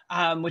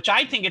 which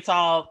I think it's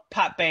all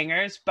pop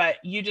bangers, but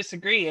you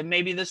disagree. And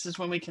maybe this is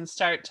when we can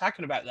start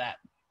talking about that.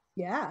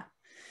 Yeah.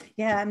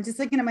 Yeah. I'm just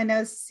looking at my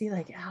notes to see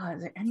like, oh,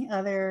 is there any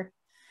other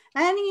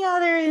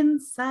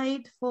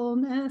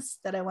insightfulness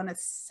that I want to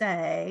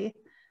say?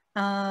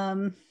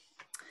 Yeah,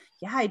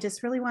 I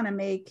just really want to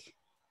make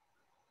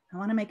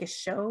a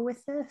show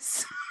with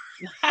this.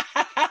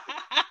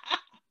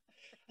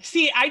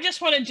 See, I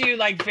just want to do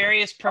like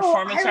various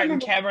performance art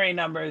and cabaret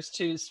numbers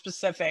to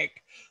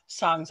specific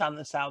songs on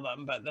this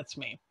album, but that's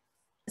me.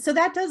 So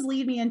that does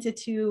lead me into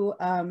two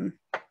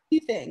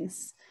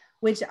things,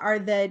 which are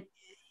that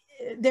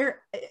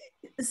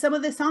some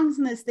of the songs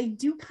in this, they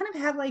do kind of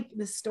have like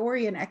the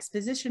story and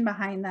exposition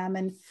behind them,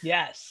 and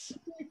yes,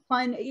 it's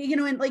fun, you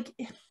know, and like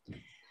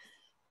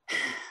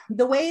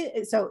the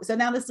way, so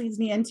now this leads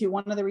me into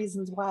one of the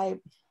reasons why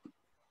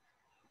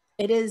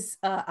it is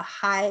a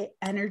high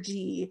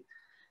energy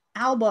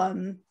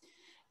album,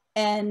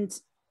 and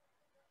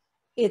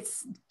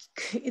it's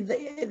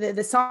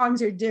the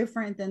songs are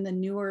different than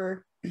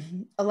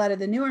a lot of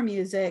the newer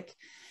music.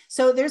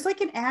 So there's like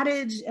an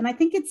adage, and I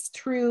think it's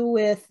true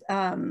with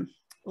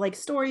like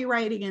story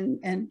writing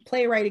and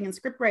playwriting and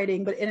script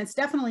writing, and it's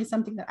definitely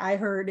something that I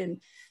heard in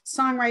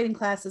songwriting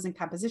classes and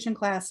composition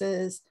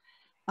classes,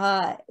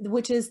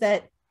 which is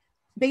that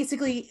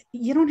basically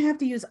you don't have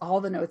to use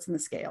all the notes in the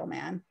scale,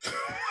 man.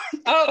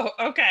 Oh,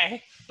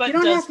 okay. But you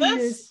don't have to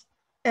use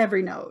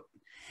every note.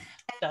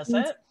 Does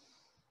it?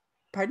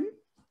 Pardon?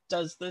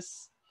 Does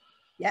this?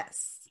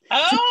 Yes.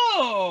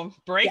 Oh,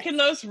 breaking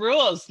those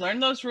rules. Learn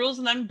those rules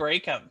and then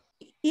break them.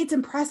 It's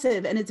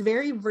impressive, and it's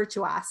very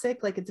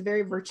virtuosic. Like, it's a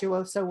very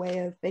virtuoso way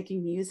of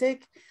making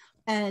music.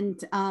 And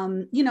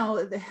you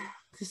know,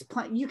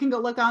 you can go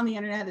look on the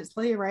internet. There's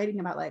plenty of writing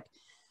about, like,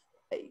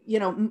 you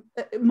know,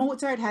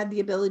 Mozart had the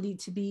ability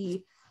to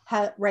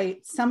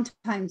write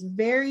sometimes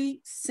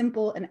very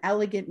simple and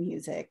elegant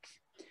music,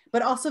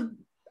 but also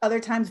other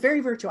times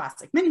very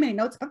virtuosic, many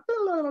notes.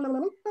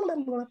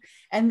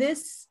 And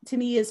this to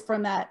me is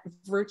from that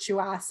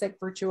virtuoso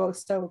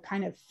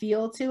kind of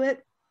feel to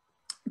it,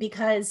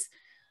 because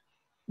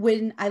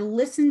when I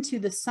listen to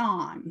the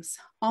songs,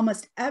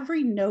 almost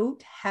every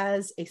note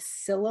has a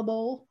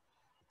syllable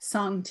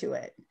sung to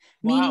it.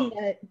 Wow.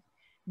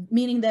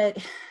 Meaning that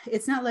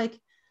it's not like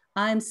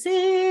I'm singing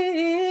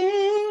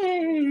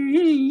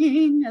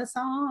a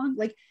song.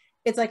 Like,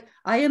 it's like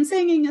I am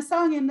singing a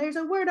song and there's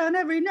a word on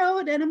every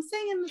note, and I'm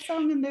singing the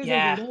song and there's a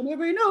word on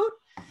every note.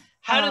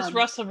 How does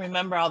Russell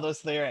remember all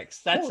those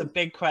lyrics? That's a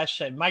big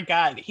question. My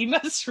God, he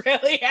must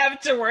really have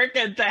to work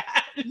at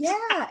that.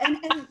 Yeah, and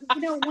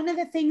you know, one of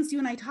the things you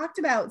and I talked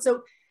about,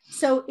 so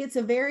it's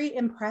a very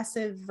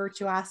impressive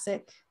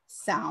virtuosic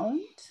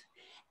sound.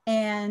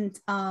 And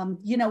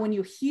you know, when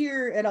you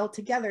hear it all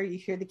together, you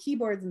hear the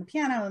keyboards and the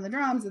piano and the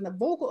drums and the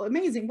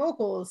amazing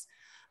vocals.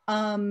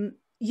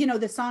 You know,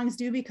 the songs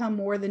do become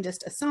more than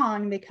just a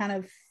song. They kind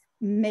of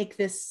make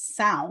this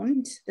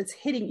sound that's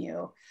hitting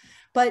you,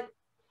 but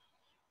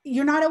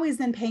you're not always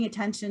then paying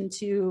attention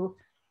to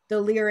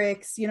the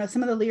lyrics. You know,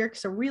 some of the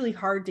lyrics are really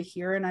hard to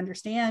hear and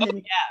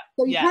understand.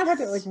 So you kind of have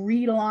to like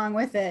read along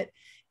with it.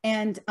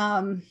 And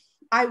you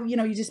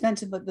know, you just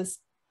mentioned that this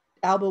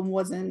album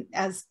wasn't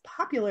as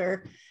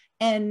popular,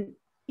 and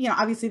you know,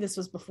 obviously this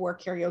was before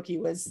karaoke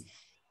was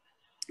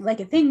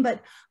like a thing,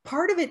 but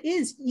part of it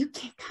is you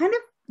can kind of,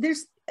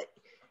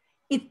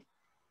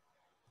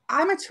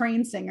 I'm a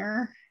trained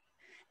singer,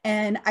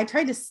 and I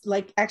tried to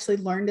like actually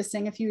learn to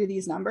sing a few of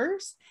these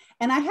numbers,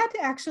 and I had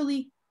to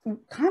actually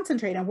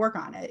concentrate and work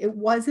on it. It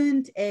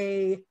wasn't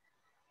a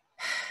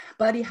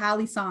Buddy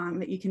Holly song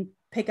that you can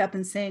pick up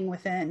and sing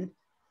within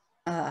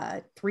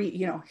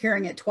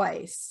hearing it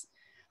twice.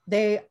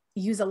 They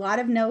use a lot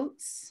of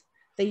notes.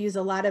 They use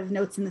a lot of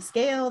notes in the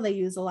scale. They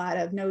use a lot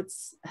of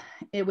notes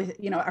with,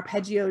 you know,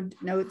 arpeggioed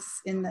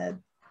notes in the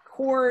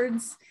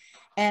chords.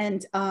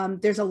 And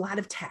there's a lot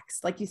of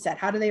text, like you said.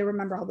 How do they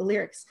remember all the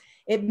lyrics?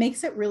 It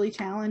makes it really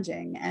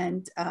challenging.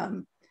 And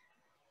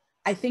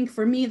I think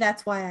for me,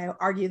 that's why I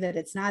argue that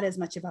it's not as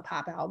much of a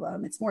pop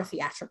album. It's more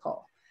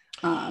theatrical.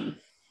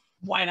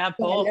 Why not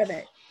both?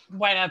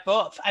 Why not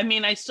both? I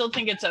mean, I still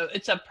think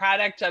it's a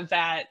product of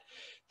that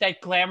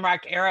glam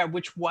rock era,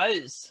 which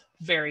was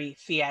very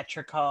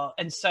theatrical.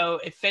 And so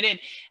it fit in.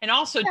 And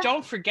also,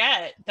 don't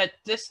forget that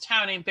This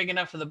Town Ain't Big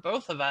Enough for the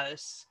Both of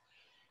Us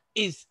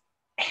is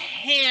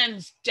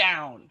hands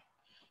down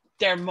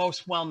their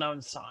most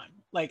well-known song.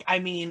 Like, I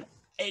mean,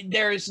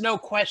 there is no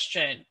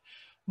question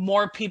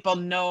more people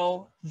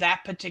know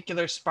that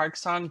particular Spark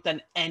song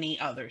than any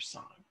other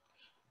song.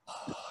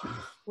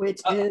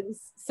 Which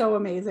is so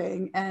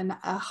amazing. And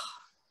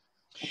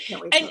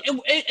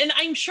and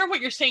I'm sure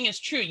what you're saying is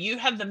true. You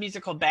have the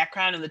musical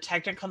background and the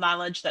technical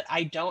knowledge that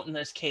I don't in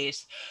this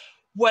case.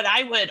 What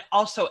I would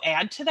also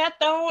add to that,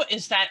 though,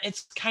 is that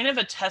it's kind of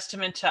a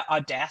testament to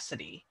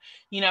audacity,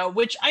 you know,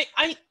 which I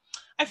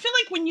feel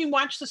like when you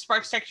watch the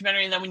Sparks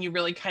documentary, and then when you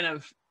really kind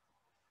of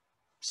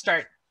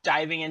start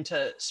diving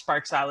into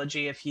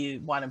Sparksology if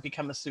you want to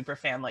become a super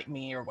fan like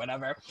me or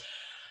whatever.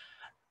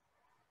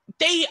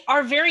 They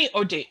are very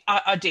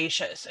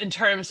audacious in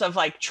terms of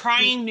like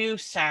trying new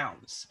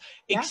sounds,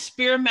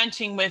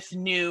 experimenting with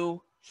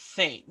new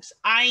things.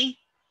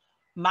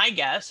 My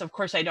guess, of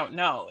course I don't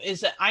know,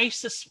 is that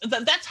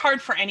that's hard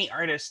for any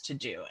artist to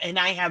do. And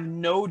I have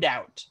no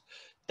doubt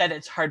that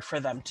it's hard for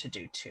them to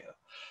do too.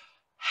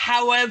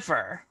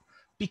 However,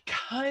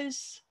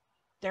 because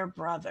they're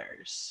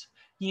brothers,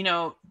 you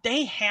know,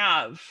 they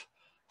have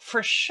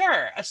for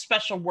sure a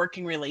special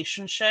working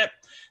relationship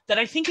that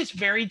I think is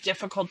very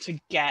difficult to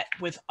get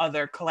with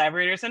other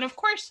collaborators. And of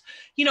course,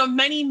 you know,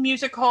 many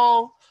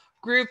musical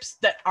groups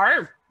that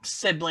are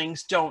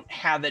siblings don't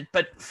have it,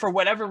 but for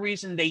whatever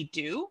reason they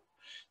do.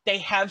 They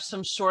have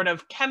some sort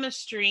of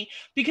chemistry,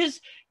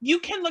 because you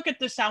can look at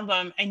this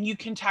album and you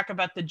can talk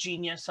about the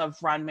genius of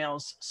Ron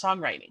Mail's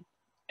songwriting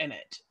in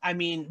it. I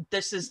mean,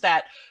 this is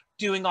that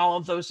doing all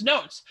of those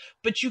notes,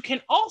 but you can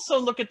also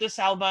look at this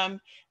album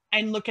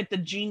and look at the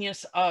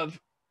genius of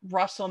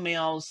Russell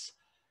Mail's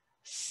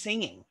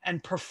singing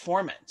and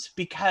performance,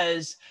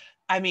 because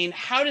I mean,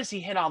 how does he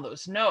hit all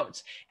those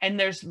notes? And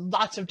there's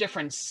lots of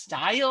different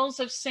styles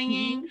of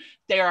singing. Mm-hmm.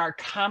 There are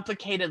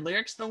complicated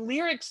lyrics. The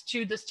lyrics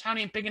to This Town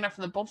Ain't Big Enough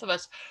for the Both of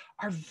Us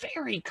are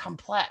very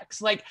complex.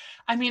 Like,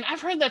 I mean,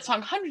 I've heard that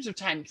song hundreds of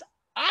times.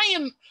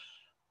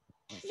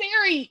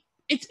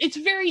 It's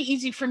very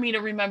easy for me to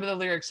remember the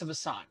lyrics of a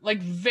song, like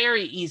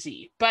very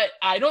easy, but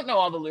I don't know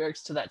all the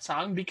lyrics to that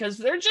song because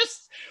they're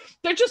just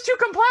too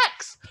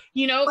complex,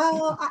 you know?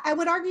 Well, I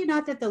would argue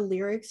not that the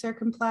lyrics are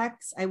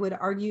complex. I would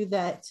argue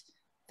that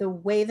the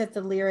way that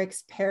the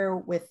lyrics pair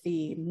with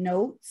the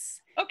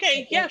notes.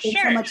 Okay, yeah, it's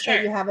sure. So much sure.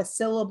 that you have a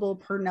syllable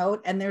per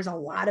note, and there's a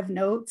lot of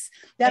notes.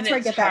 That's where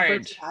I get that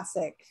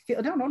virtuosic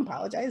feel. No, don't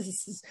apologize.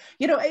 This is,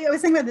 you know, I was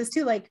thinking about this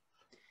too. Like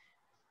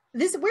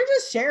this, we're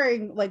just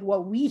sharing like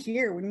what we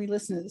hear when we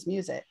listen to this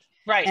music.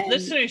 Right, and,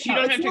 listeners, you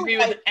don't have to agree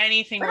with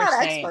anything we're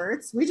saying.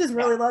 Experts. We just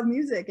really love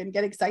music and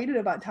get excited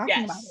about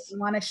talking about it. We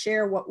want to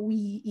share what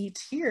we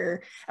each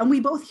hear, and we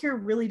both hear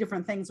really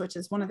different things, which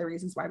is one of the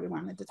reasons why we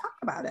wanted to talk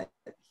about it.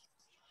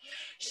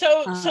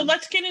 So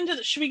let's get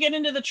into should we get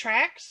into the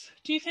tracks,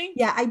 do you think?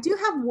 Yeah, I do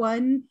have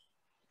one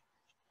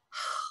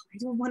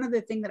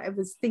other thing that I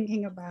was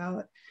thinking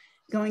about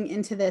going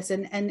into this,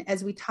 and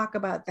as we talk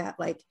about that,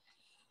 like,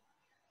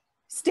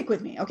 stick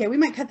with me. Okay, we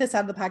might cut this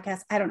out of the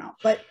podcast. I don't know.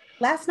 But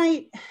last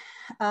night,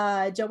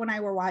 Joe and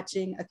I were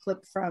watching a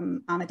clip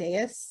from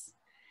Amadeus,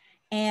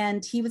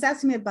 and he was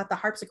asking me about the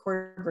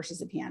harpsichord versus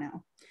the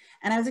piano.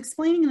 And I was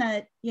explaining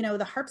that, you know,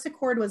 the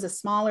harpsichord was a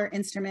smaller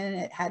instrument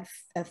and it had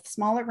a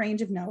smaller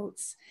range of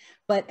notes,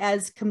 but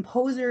as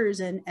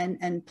composers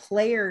and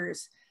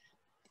players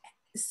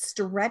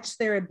stretch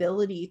their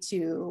ability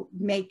to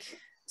make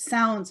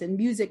sounds and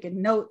music and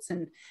notes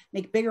and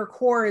make bigger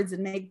chords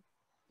and make,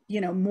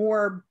 you know,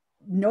 more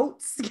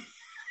notes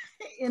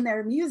in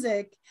their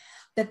music,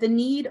 that the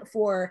need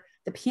for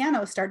the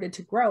piano started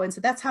to grow. And so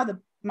that's how the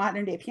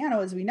modern day piano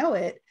as we know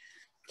it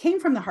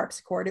came from the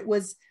harpsichord. It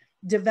was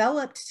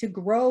developed to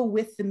grow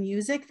with the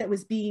music that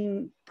was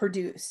being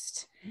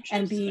produced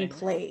and being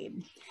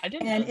played.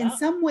 And in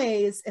some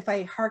ways, if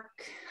I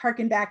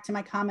harken back to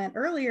my comment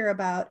earlier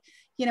about,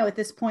 you know, at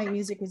this point,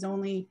 music was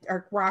only,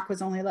 or rock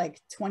was only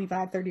like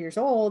 25, 30 years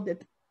old,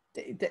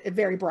 a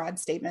very broad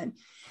statement.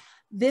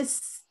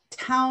 This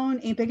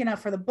town ain't big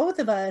enough for the both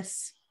of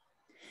us.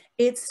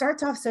 It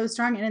starts off so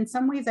strong. And in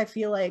some ways, I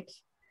feel like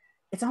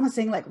it's almost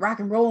saying like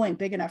rock and roll ain't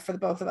big enough for the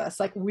both of us.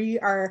 Like we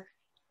are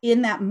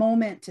in that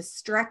moment to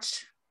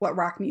stretch what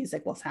rock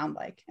music will sound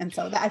like. And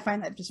so I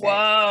find that just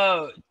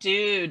whoa,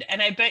 dude.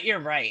 And I bet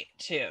you're right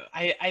too.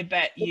 I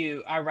bet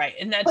you are right.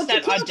 And that's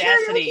that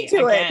audacity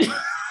again.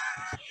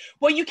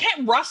 Well, you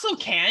can't, Russell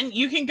can.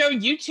 You can go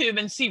YouTube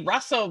and see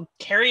Russell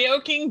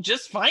karaokeing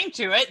just fine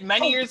to it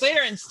many years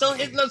later and still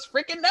hitting those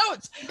freaking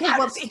notes. Okay, How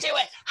does he do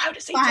it? How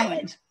does he do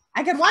it?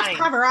 I could watch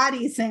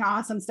Pavarotti sing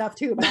awesome stuff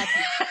too, but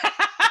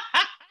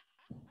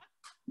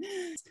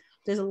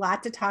there's a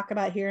lot to talk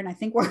about here, and I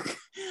think we're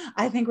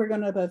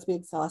going to both be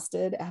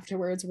exhausted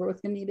afterwards. We're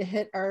both going to need to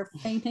hit our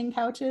fainting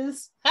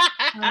couches.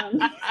 How do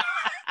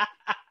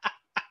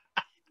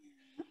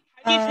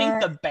you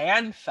think the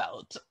band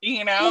felt?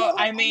 You know, well,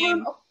 I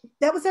mean,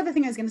 that was the other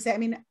thing I was going to say. I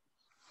mean,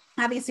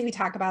 obviously, we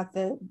talk about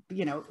the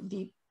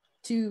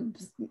two,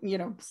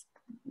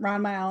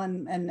 Ron Mail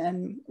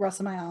and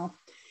Russell Mail,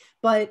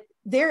 but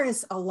there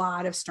is a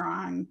lot of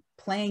strong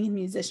playing and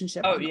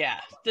musicianship. Oh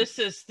yeah, this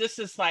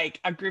is like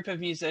a group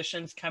of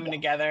musicians coming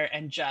together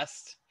and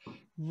just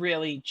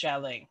really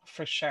gelling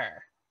for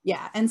sure.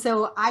 Yeah, and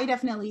so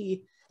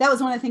that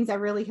was one of the things I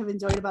really have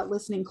enjoyed about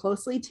listening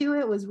closely to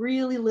it, was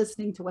really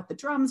listening to what the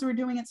drums were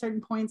doing at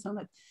certain points and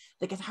what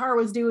the guitar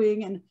was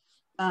doing,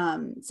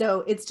 and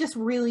so it's just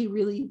really,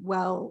 really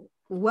well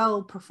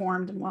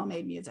performed and well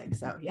made music.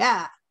 So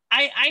yeah.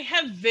 I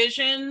have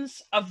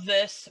visions of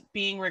this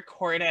being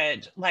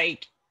recorded,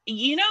 like,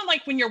 you know,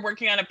 like when you're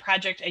working on a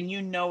project and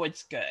you know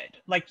it's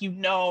good, like, you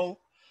know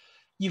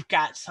you've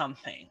got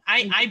something.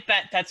 I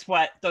bet that's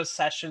what those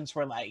sessions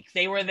were like.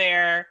 They were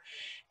there,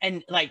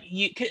 and like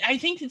I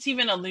think it's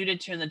even alluded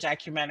to in the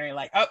documentary,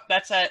 like, oh,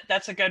 that's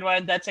a good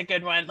one, that's a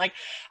good one. Like,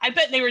 I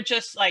bet they were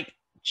just like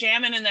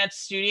jamming in that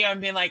studio and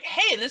being like,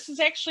 hey, this is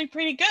actually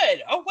pretty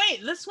good. Oh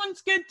wait, this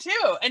one's good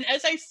too. And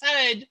as I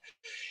said,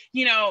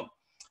 you know,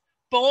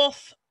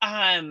 both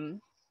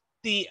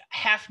the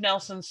Half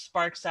Nelson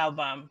Sparks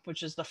album,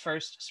 which is the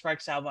first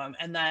Sparks album,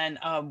 and then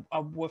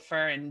a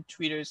Woofer and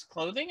Tweeter's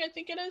Clothing, I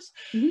think it is,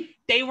 Mm-hmm.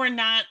 they were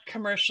not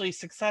commercially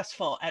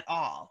successful at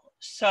all.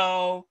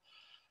 So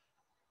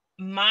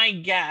my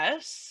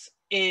guess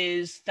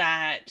is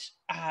that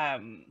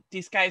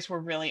these guys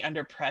were really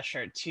under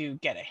pressure to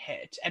get a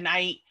hit. And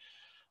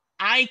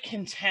I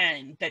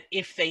contend that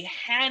if they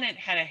hadn't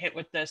had a hit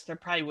with this, there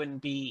probably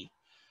wouldn't be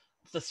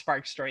the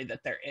Spark story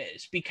that there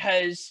is,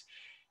 because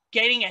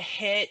getting a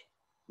hit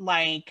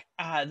like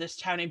This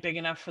Town Ain't Big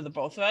Enough for the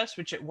Both of Us,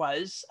 which it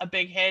was a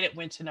big hit. It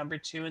went to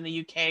 #2 in the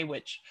UK,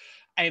 which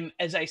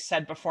as I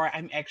said before,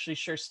 I'm actually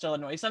sure still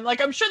annoys them.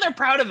 Like, I'm sure they're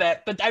proud of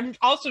it, but I'm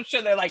also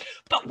sure they're like,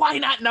 but why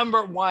not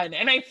 #1?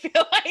 And I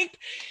feel like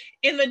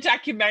in the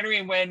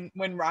documentary, when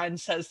Ron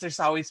says there's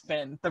always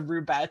been the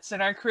Rubettes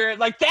in our career,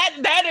 like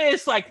that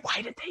is like,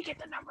 why did they get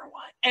the #1?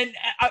 And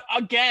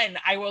again,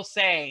 I will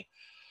say,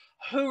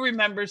 who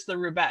remembers the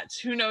Rubettes?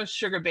 Who knows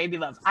Sugar Baby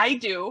Love? I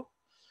do,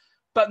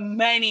 but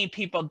many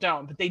people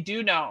don't. But they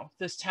do know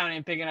This Town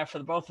Ain't Big Enough for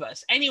the Both of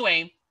Us.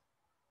 Anyway,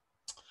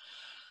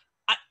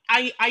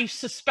 I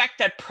suspect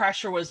that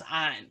pressure was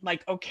on.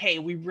 Like, okay,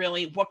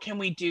 what can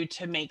we do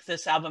to make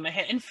this album a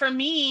hit? And for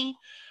me,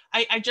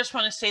 I just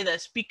want to say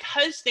this,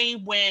 because they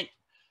went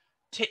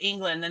to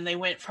England and they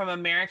went from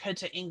America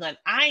to England,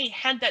 I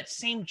had that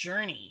same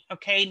journey,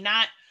 okay?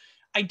 Not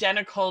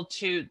identical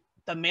to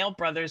the Mail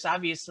Brothers,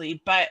 obviously,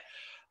 but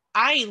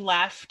I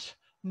left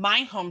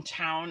my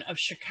hometown of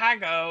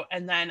Chicago,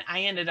 and then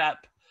I ended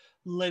up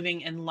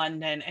living in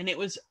London, and it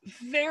was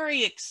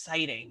very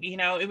exciting. You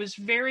know, it was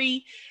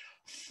very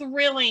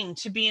thrilling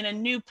to be in a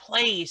new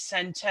place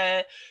and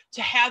to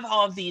have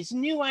all of these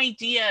new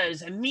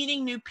ideas and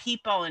meeting new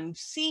people and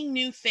seeing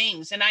new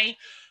things. And I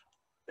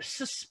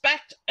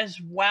suspect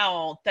as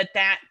well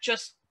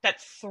that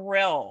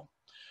thrill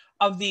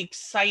of the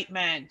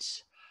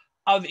excitement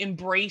of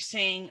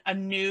embracing a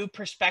new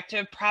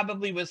perspective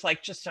probably was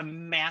like just a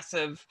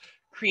massive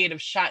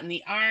creative shot in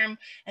the arm.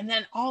 And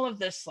then all of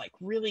this like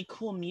really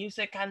cool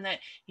music on that,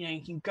 you know,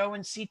 you can go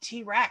and see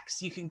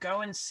T-Rex, you can go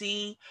and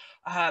see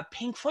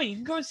Pink Floyd, you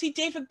can go and see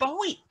David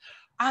Bowie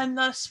on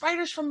the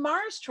Spiders from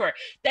Mars tour.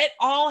 That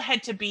all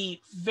had to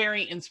be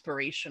very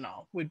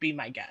inspirational, would be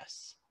my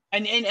guess.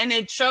 And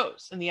it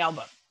shows in the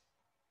album.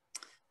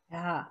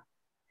 Yeah.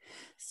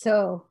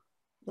 So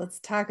let's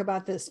talk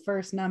about this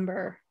first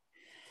number.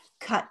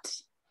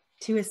 Cut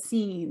to a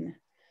scene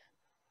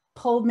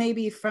pulled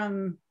maybe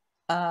from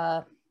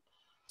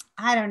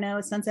I don't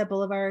know, Sunset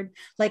Boulevard.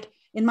 Like,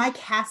 in my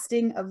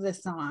casting of the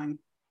song,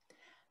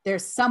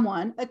 there's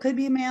someone, it could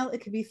be a male,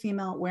 it could be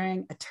female,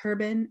 wearing a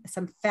turban,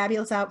 some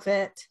fabulous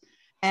outfit,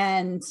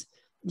 and,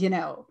 you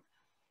know,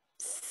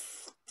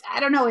 I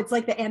don't know, it's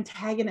like the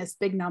antagonist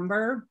big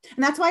number.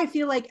 And that's why I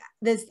feel like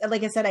this,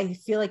 like I said, I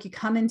feel like you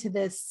come into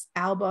this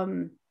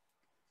album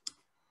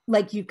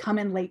like you come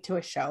in late to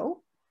a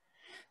show,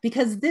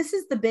 because this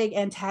is the big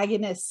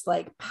antagonist,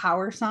 like,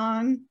 power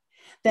song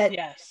that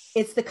yes.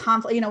 It's the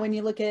conflict. You know, when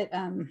you look at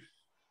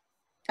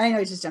I know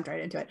I just jumped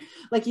right into it.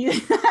 Like, you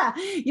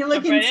you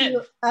look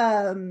into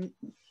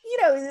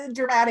you know,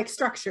 dramatic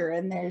structure,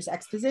 and there's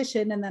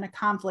exposition, and then a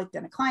conflict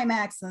and a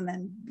climax, and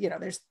then, you know,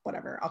 there's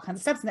whatever, all kinds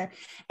of steps in there.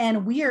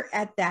 And we are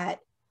at that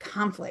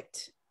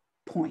conflict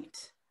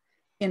point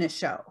in a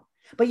show,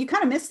 but you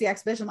kind of miss the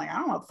exposition. Like, I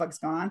don't know what the fuck's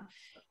going on.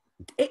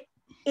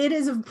 It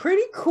is a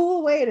pretty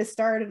cool way to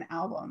start an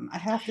album, I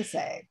have to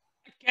say.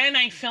 Again,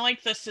 I feel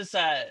like this is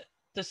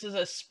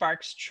a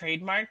Sparks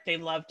trademark. They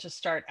love to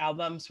start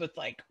albums with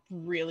like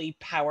really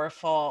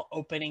powerful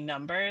opening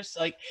numbers.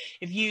 Like,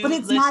 if you But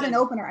it's not an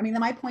opener. I mean,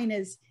 my point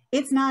is,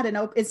 it's not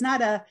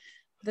a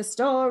the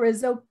store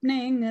is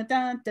opening, da,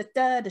 da,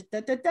 da, da,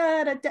 da, da,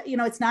 da, da. You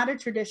know, it's not a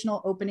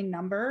traditional opening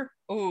number.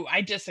 Oh,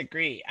 I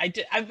disagree.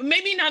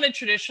 Maybe not a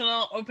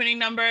traditional opening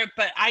number,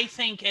 but I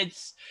think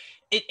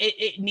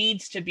it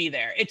needs to be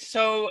there. It's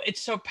so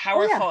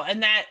powerful. Oh, yeah.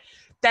 And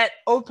that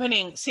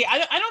opening, see,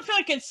 I don't feel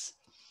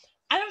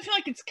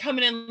like it's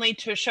coming in late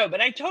to a show,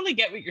 but I totally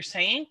get what you're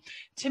saying.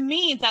 To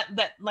me,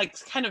 that like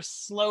kind of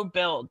slow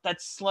build,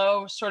 that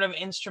slow sort of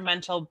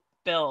instrumental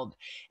build,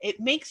 it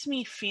makes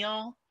me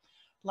feel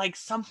like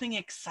something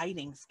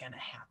exciting is going to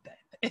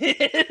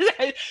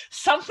happen.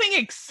 Something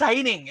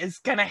exciting is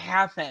going to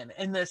happen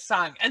in this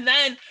song. And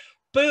then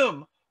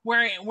boom,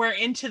 we're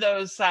into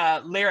those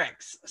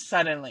lyrics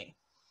suddenly.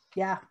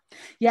 Yeah.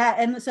 Yeah.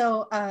 And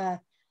so,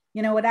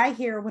 you know, what I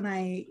hear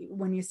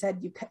when you said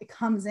it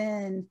comes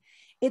in,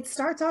 it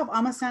starts off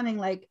almost sounding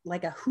like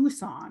a Who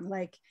song.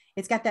 Like,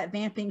 it's got that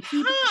vamping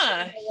keyboard.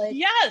 Like,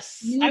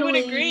 yes, I would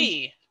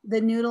agree. The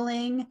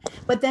noodling,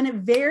 but then it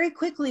very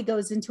quickly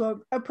goes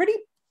into a pretty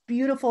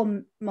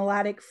beautiful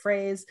melodic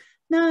phrase,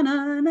 na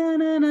na na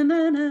na na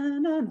na na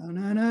na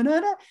na na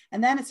na,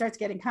 and then it starts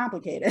getting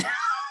complicated.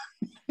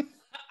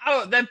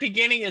 Oh, the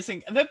beginning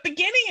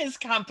is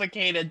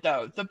complicated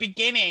though. The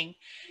beginning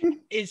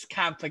is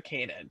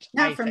complicated.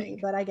 Not for me,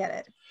 but I get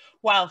it.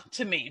 Well,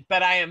 to me,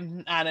 but I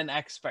am not an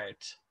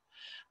expert.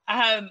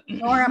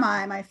 Nor am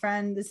I, my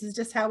friend. This is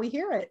just how we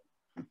hear it.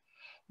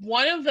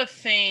 One of the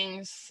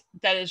things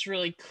that is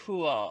really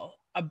cool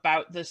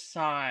about this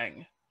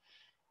song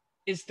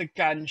is the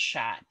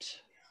gunshot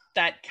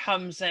that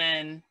comes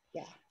in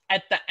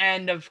at the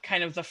end of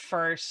kind of the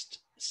first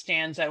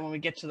stanza when we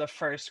get to the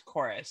first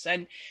chorus.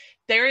 And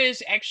there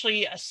is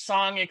actually a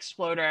Song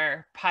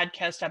Exploder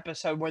podcast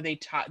episode where they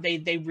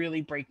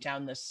really break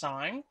down this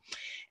song.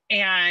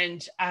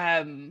 And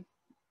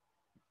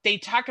they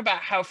talk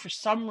about how for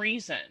some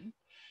reason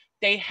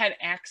they had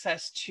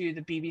access to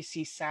the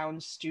BBC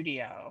Sound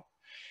Studio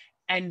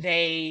and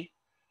they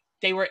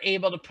were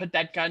able to put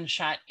that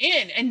gunshot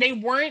in, and they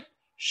weren't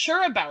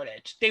sure about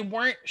it. They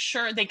weren't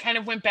sure. They kind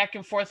of went back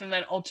and forth and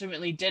then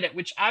ultimately did it,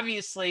 which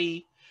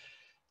obviously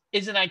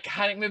is an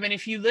iconic move. And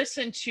if you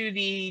listen to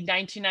the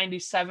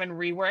 1997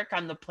 rework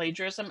on the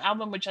Plagiarism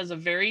album, which has a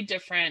very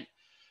different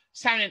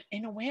sound, and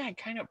in a way I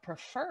kind of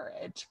prefer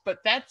it, but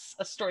that's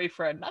a story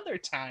for another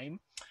time.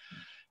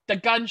 The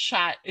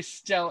gunshot is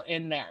still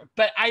in there.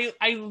 But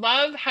I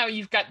love how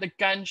you've got the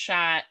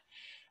gunshot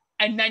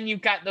and then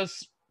you've got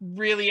those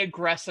really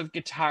aggressive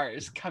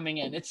guitars coming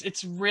in.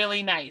 It's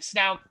really nice.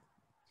 Now,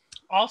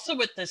 also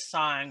with this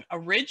song,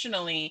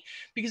 originally,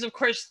 because of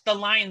course the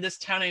line, "This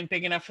town ain't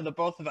big enough for the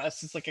both of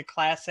us," is like a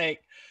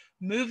classic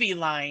movie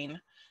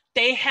line.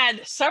 They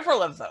had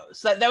several of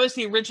those. That was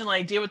the original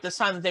idea with the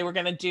song, that they were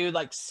going to do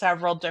like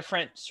several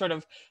different sort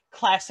of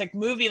classic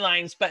movie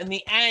lines. But in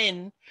the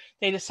end,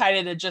 they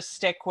decided to just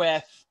stick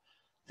with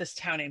 "This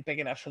town ain't big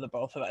enough for the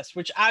both of us,"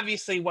 which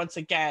obviously, once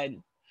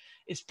again,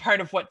 is part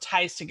of what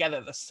ties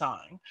together the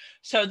song.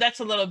 So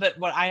that's a little bit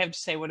what I have to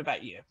say. What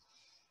about you?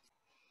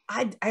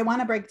 I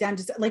want to break down,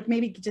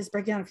 maybe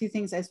break down a few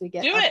things as we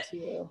get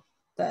to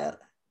the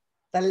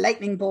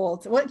lightning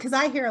bolt. Because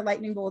I hear a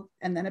lightning bolt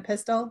and then a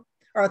pistol,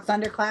 or a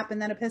thunderclap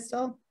and then a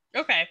pistol.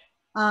 Okay.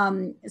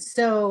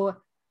 So,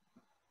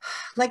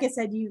 like I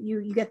said,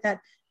 you get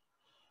that,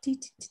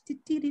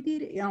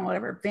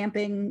 whatever,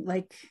 vamping,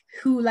 like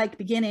Who-like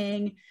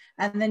beginning,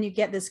 and then you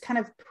get this kind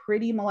of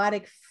pretty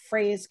melodic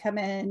phrase come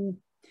in,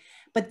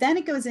 but then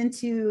it goes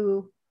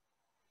into,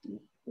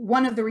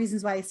 one of the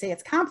reasons why I say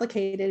it's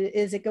complicated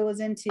is it goes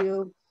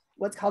into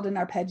what's called an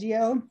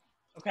arpeggio.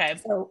 Okay.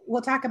 So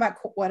we'll talk about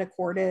what a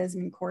chord is. I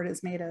mean, chord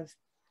is made of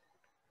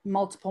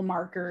multiple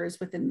markers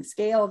within the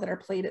scale that are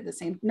played at the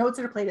same, notes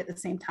that are played at the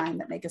same time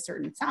that make a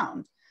certain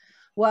sound.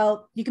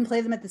 Well, you can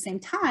play them at the same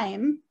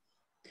time,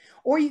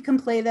 or you can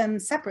play them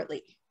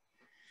separately.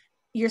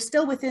 You're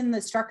still within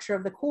the structure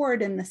of the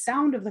chord and the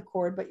sound of the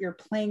chord, but you're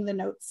playing the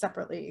notes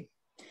separately.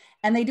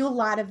 And they do a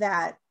lot of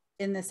that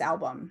in this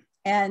album,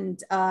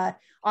 and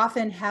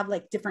often have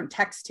like different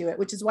text to it,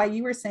 which is why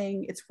you were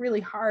saying it's really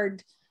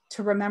hard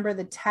to remember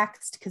the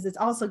text, because it's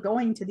also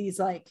going to these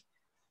like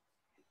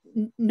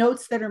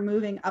notes that are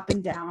moving up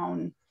and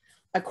down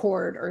a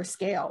chord or a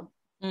scale.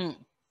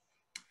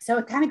 So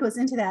it kind of goes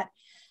into that.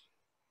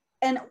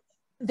 And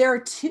there are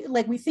two,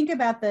 like we think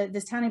about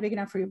 "This town ain't big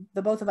enough for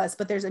the both of us,"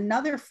 but there's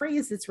another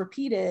phrase that's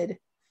repeated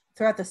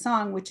throughout the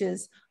song, which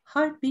is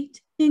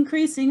 "heartbeat,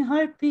 increasing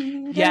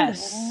heartbeat."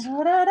 Yes.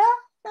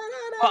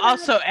 Well,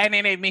 also, "And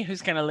it ain't me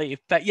who's gonna leave,"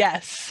 but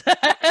yes.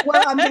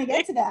 Well, I'm gonna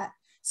get to that.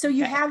 So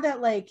you have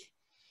that like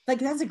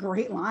that's a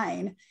great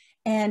line,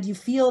 and you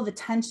feel the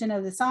tension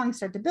of the song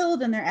start to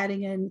build, and they're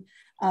adding in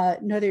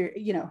another,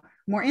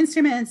 more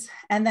instruments,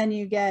 and then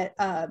you get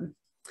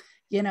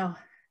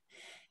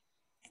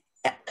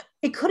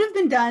it could have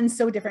been done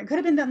so different. It could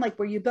have been done like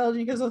where you build and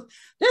you go,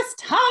 "This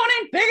town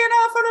ain't big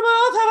enough for the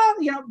both of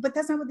us," but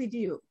that's not what they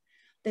do.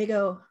 They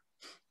go,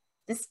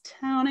 "This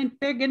town ain't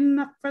big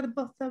enough for the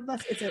both of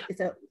us."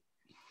 It's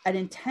an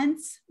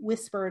intense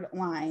whispered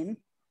line,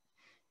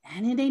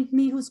 "and it ain't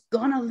me who's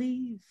gonna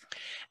leave."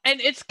 And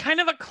it's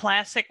kind of a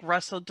classic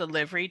Russell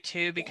delivery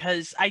too,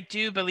 because I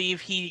do believe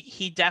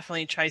he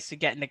definitely tries to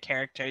get into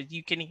character.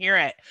 You can hear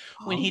it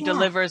when he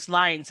delivers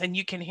lines, and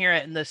you can hear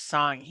it in this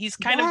song. He's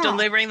kind of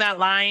delivering that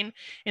line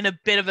in a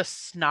bit of a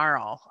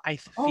snarl, I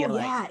feel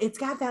like. Yeah, it's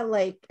got that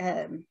like,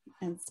 and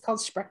it's called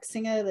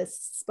Sprechsinger, this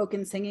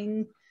spoken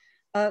singing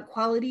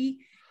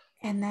quality,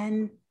 and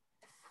then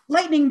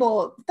lightning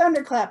bolt,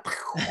 thunderclap,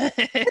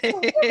 and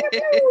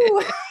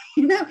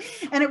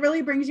it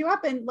really brings you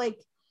up. And like,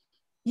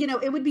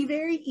 it would be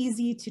very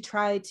easy to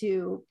try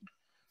to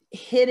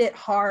hit it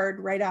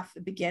hard right off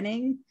the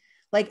beginning.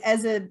 Like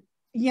as a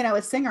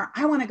singer,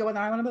 I want to go in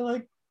there, I want to be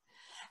like,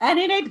 "And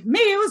it ain't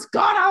me who's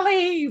gonna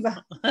leave."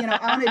 I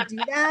want to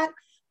do that,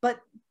 but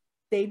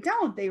they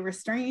don't. They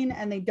restrain,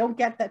 and they don't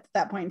get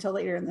that point until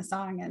later in the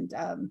song. And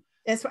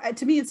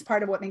to me, it's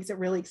part of what makes it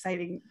really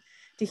exciting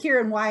to hear,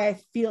 and why I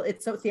feel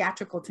it's so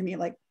theatrical to me.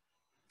 Like,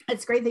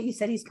 it's great that you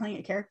said he's playing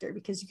a character,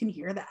 because you can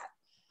hear that.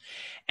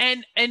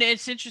 And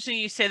it's interesting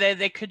you say that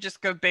they could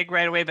just go big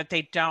right away, but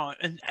they don't.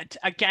 And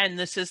again,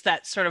 this is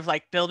that sort of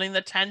like building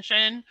the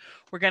tension.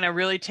 We're going to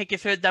really take you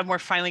through it. Then we're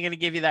finally going to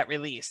give you that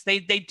release. They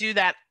do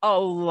that a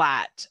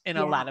lot in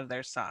a lot of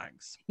their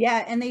songs.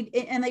 Yeah, and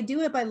they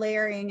do it by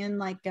layering in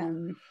like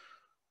it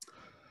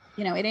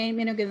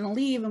ain't gonna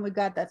leave, and we've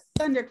got the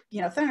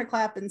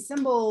thunderclap and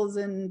cymbals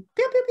and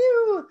pew pew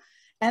pew,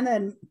 and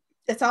then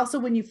it's also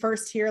when you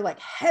first hear like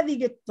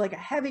a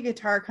heavy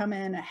guitar come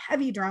in, a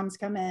heavy drums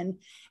come in,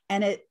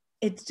 and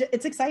it's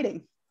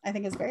exciting. I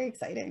think it's very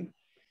exciting.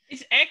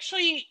 It's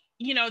actually,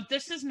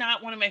 this is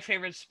not one of my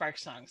favorite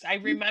Sparks songs. I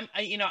remember,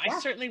 I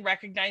certainly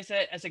recognize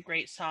it as a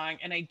great song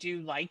and I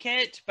do like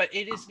it, but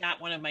it is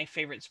not one of my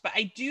favorites. But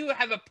I do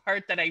have a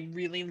part that I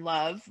really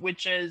love,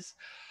 which is,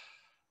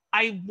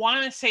 I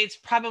want to say it's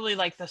probably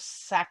like the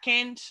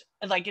second,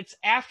 like it's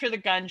after the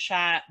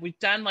gunshot. We've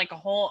done like a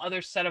whole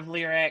other set of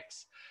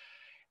lyrics.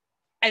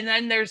 And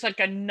then there's like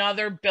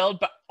another build,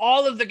 but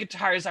all of the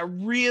guitars are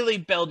really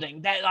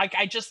building that. Like,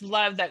 I just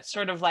love that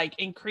sort of like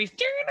increase.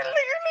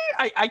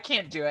 I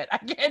can't do it. I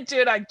can't do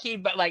it on key,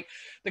 but like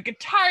the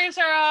guitars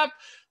are up,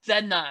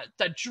 then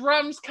the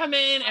drums come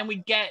in and we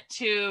get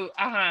to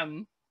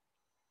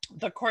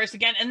the chorus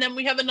again. And then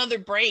we have another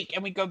break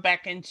and we go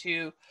back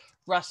into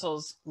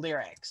Russell's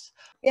lyrics.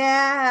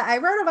 Yeah, I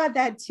wrote about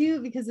that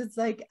too, because it's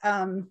like,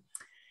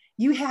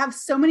 you have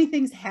so many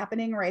things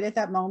happening right at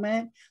that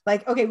moment.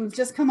 Like, okay, we've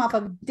just come off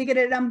of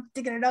diggity-dum,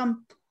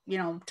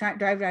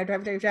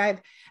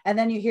 drive. And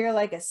then you hear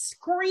like a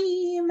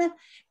scream, and,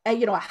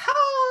 a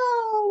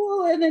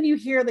howl. And then you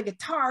hear the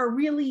guitar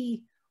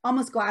really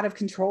almost go out of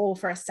control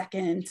for a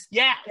second.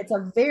 Yeah. It's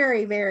a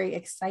very, very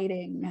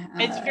exciting.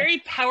 It's very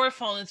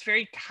powerful and it's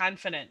very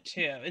confident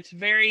too. It's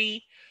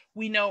very,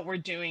 we know what we're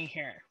doing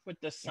here with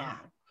this song. Yeah.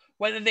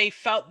 Whether they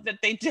felt that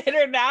they did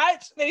or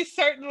not, they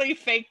certainly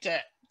faked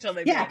it.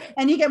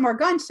 And you get more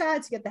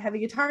gunshots, you get the heavy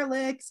guitar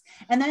licks,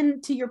 and then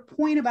to your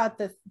point about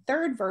the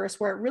third verse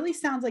where it really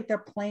sounds like they're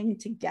playing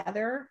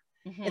together.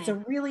 Mm-hmm.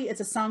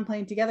 It's a song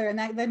playing together, and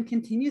that then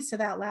continues to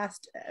that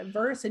last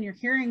verse, and you're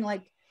hearing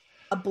like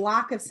a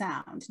block of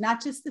sound,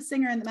 not just the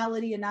singer and the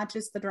melody and not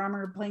just the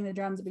drummer playing the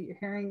drums, but you're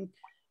hearing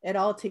it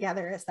all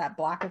together as that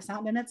block of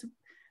sound. And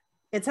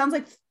it sounds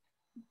like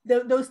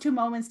those two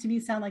moments to me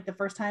sound like the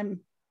first time,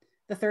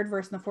 the third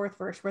verse and the fourth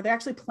verse, where they're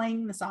actually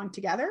playing the song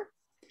together.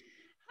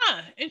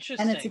 Huh,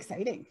 interesting. And it's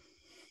exciting.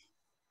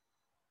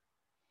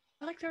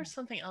 I like there was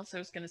something else I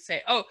was going to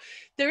say. Oh,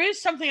 there is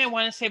something I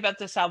want to say about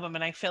this album,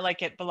 and I feel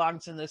like it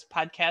belongs in this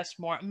podcast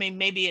more. I mean,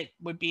 maybe it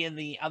would be in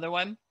the other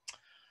one.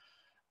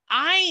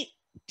 I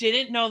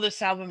didn't know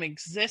this album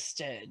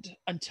existed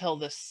until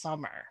this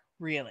summer,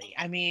 really.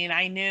 I mean,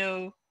 I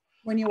knew...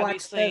 When you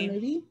watched the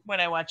movie? When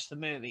I watched the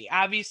movie.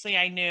 Obviously,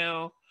 I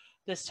knew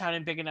This Town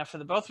and Big Enough for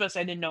the Both of Us.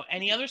 I didn't know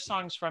any other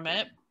songs from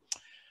it.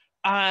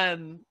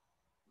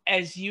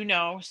 As you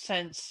know,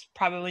 since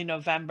probably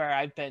November,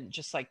 I've been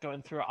just like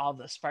going through all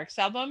the Sparks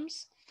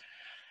albums.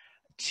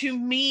 To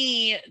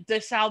me,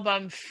 this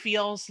album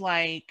feels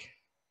like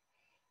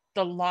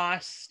the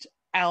lost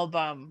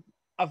album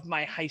of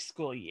my high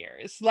school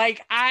years.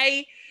 Like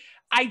I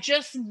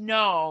just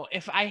know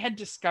if I had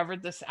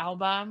discovered this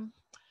album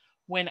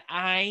when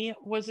I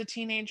was a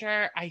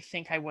teenager, I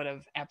think I would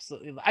have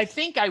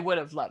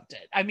loved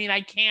it. I mean,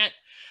 I can't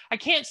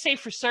say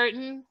for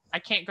certain. I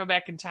can't go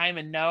back in time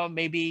and know.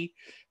 Maybe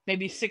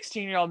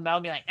 16-year-old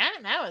Mel be like, I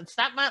don't know, it's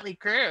not Motley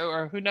Crue,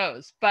 or who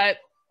knows. But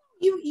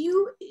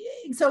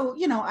so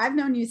I've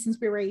known you since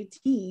we were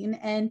 18,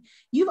 and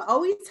you've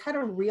always had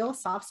a real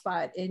soft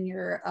spot in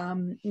your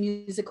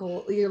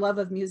your love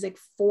of music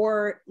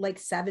for like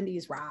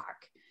 70s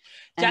rock.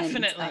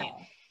 Definitely.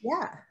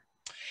 Yeah.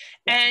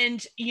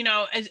 And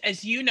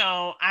as you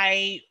know,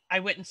 I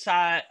went and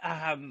saw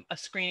a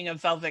screening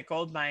of Velvet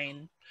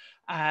Goldmine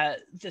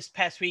this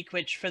past week,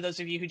 which, for those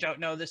of you who don't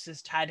know, this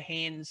is Todd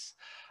Haynes'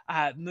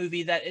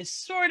 movie that is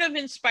sort of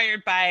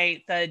inspired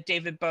by the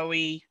David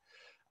Bowie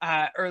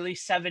early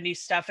 70s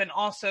stuff, and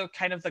also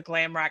kind of the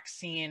glam rock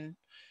scene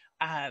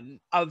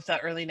of the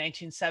early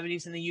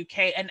 1970s in the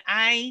UK. And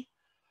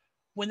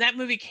when that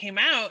movie came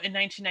out in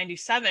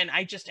 1997,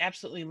 I just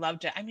absolutely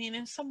loved it. I mean,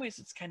 in some ways,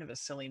 it's kind of a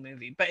silly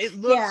movie, but it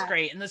looks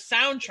great. And the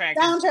soundtrack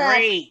is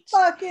great.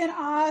 Fucking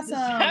awesome. The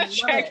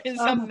soundtrack is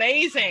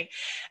amazing.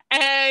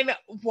 And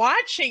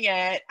watching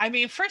it, I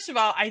mean, first of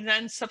all, I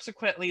then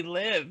subsequently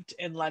lived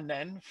in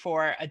London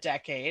for a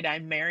decade.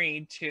 I'm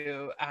married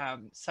to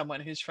someone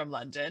who's from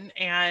London.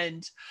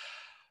 And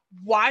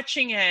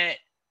watching it,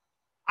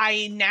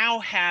 I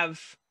now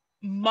have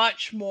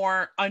much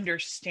more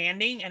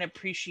understanding and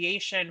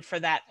appreciation for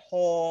that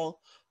whole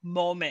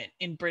moment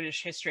in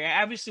British history.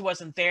 I obviously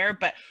wasn't there,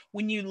 but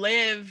when you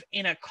live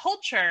in a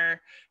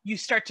culture, you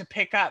start to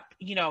pick up,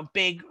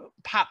 big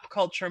pop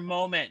culture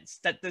moments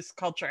that this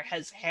culture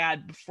has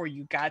had before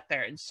you got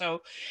there. And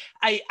so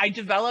I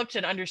developed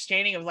an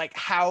understanding of like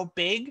how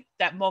big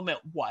that moment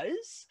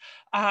was,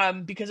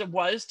 because it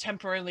was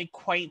temporarily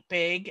quite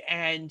big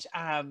and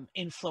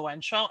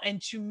influential.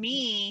 And to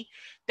me,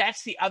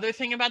 that's the other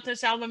thing about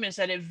this album, is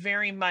that it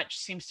very much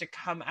seems to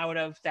come out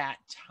of that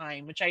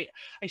time, which I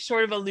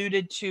sort of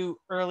alluded to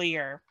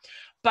earlier.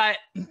 But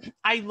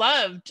I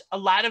loved a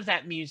lot of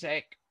that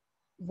music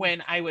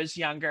when I was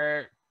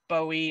younger.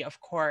 Bowie, of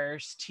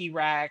course,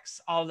 T-Rex,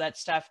 all that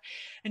stuff.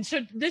 And so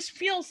this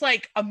feels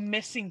like a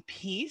missing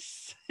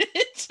piece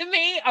to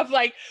me of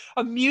like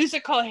a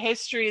musical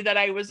history that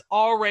I was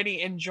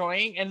already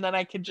enjoying, and then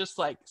I could just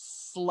like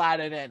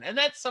slot it in. And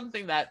that's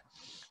something that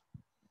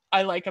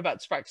I like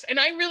about Sparks. And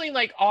I really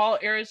like all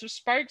eras of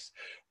Sparks.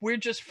 We're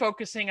just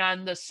focusing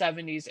on the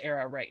 70s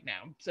era right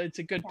now. So it's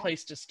a good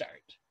place to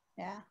start.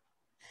 Yeah.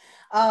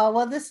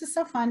 Well, this is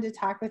so fun to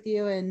talk with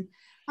you. And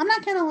I'm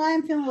not gonna lie,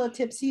 I'm feeling a little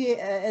tipsy.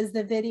 As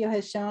the video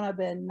has shown, I've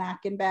been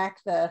knocking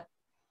back the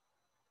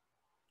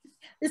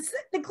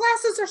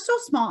glasses are so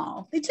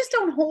small. They just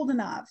don't hold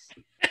enough.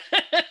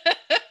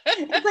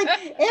 It's like,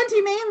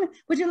 Auntie Mame,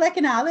 would you like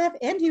an olive?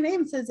 Auntie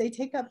Mame says they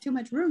take up too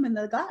much room in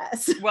the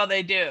glass. Well,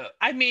 they do.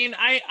 I mean,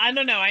 I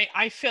don't know.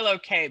 I feel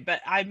okay,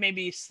 but I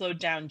maybe slowed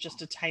down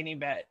just a tiny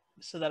bit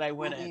so that I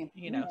wouldn't,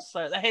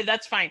 slow. Hey,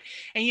 that's fine.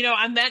 And,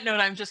 on that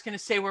note, I'm just going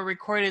to say we're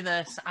recording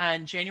this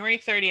on January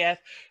 30th.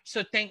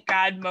 So thank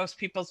God most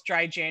people's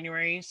dry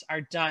Januaries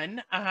are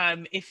done.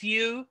 If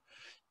you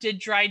did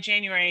dry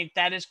January,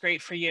 that is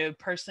great for you.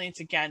 Personally, it's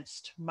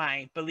against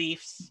my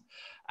beliefs.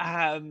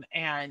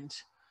 And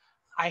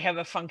I have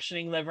a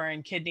functioning liver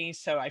and kidneys,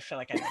 so I feel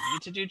like I don't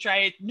need to do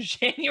dry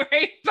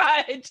January,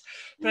 but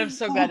I'm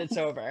so glad it's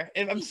over.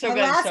 I'm so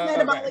glad it's over. My last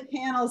metabolic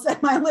panel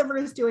said my liver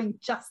is doing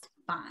just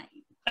fine.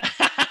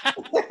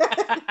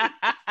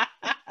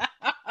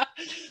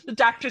 The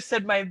doctor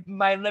said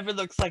my liver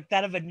looks like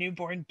that of a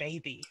newborn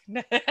baby.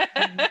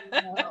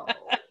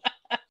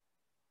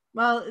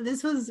 Well,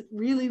 this was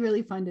really,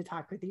 really fun to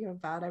talk with you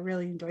about. I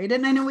really enjoyed it.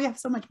 And I know we have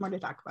so much more to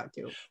talk about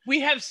too. We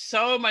have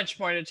so much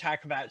more to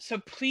talk about. So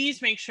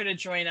please make sure to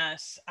join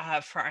us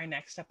for our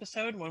next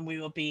episode, when we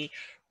will be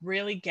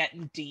really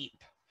getting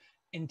deep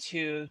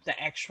into the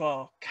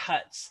actual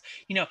cuts.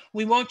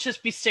 We won't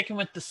just be sticking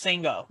with the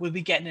single. We'll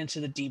be getting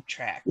into the deep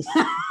tracks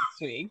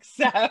next week.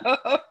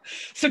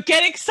 So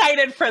get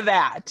excited for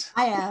that.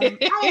 I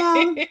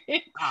am.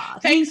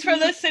 Thanks for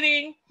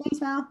listening.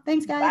 Thanks, Mel.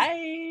 Thanks, guys.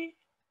 Bye.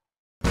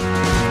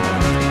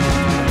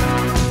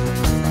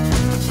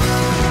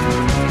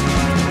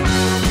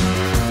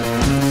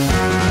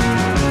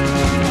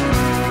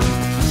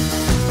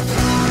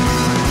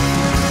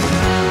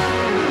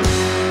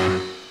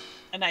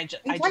 And I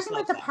just talking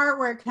about the part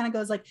where it kind of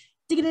goes like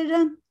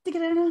no.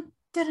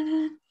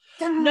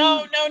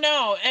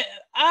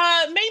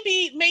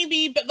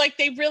 Maybe, but like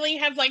they really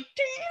have like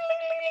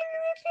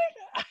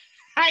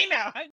I know.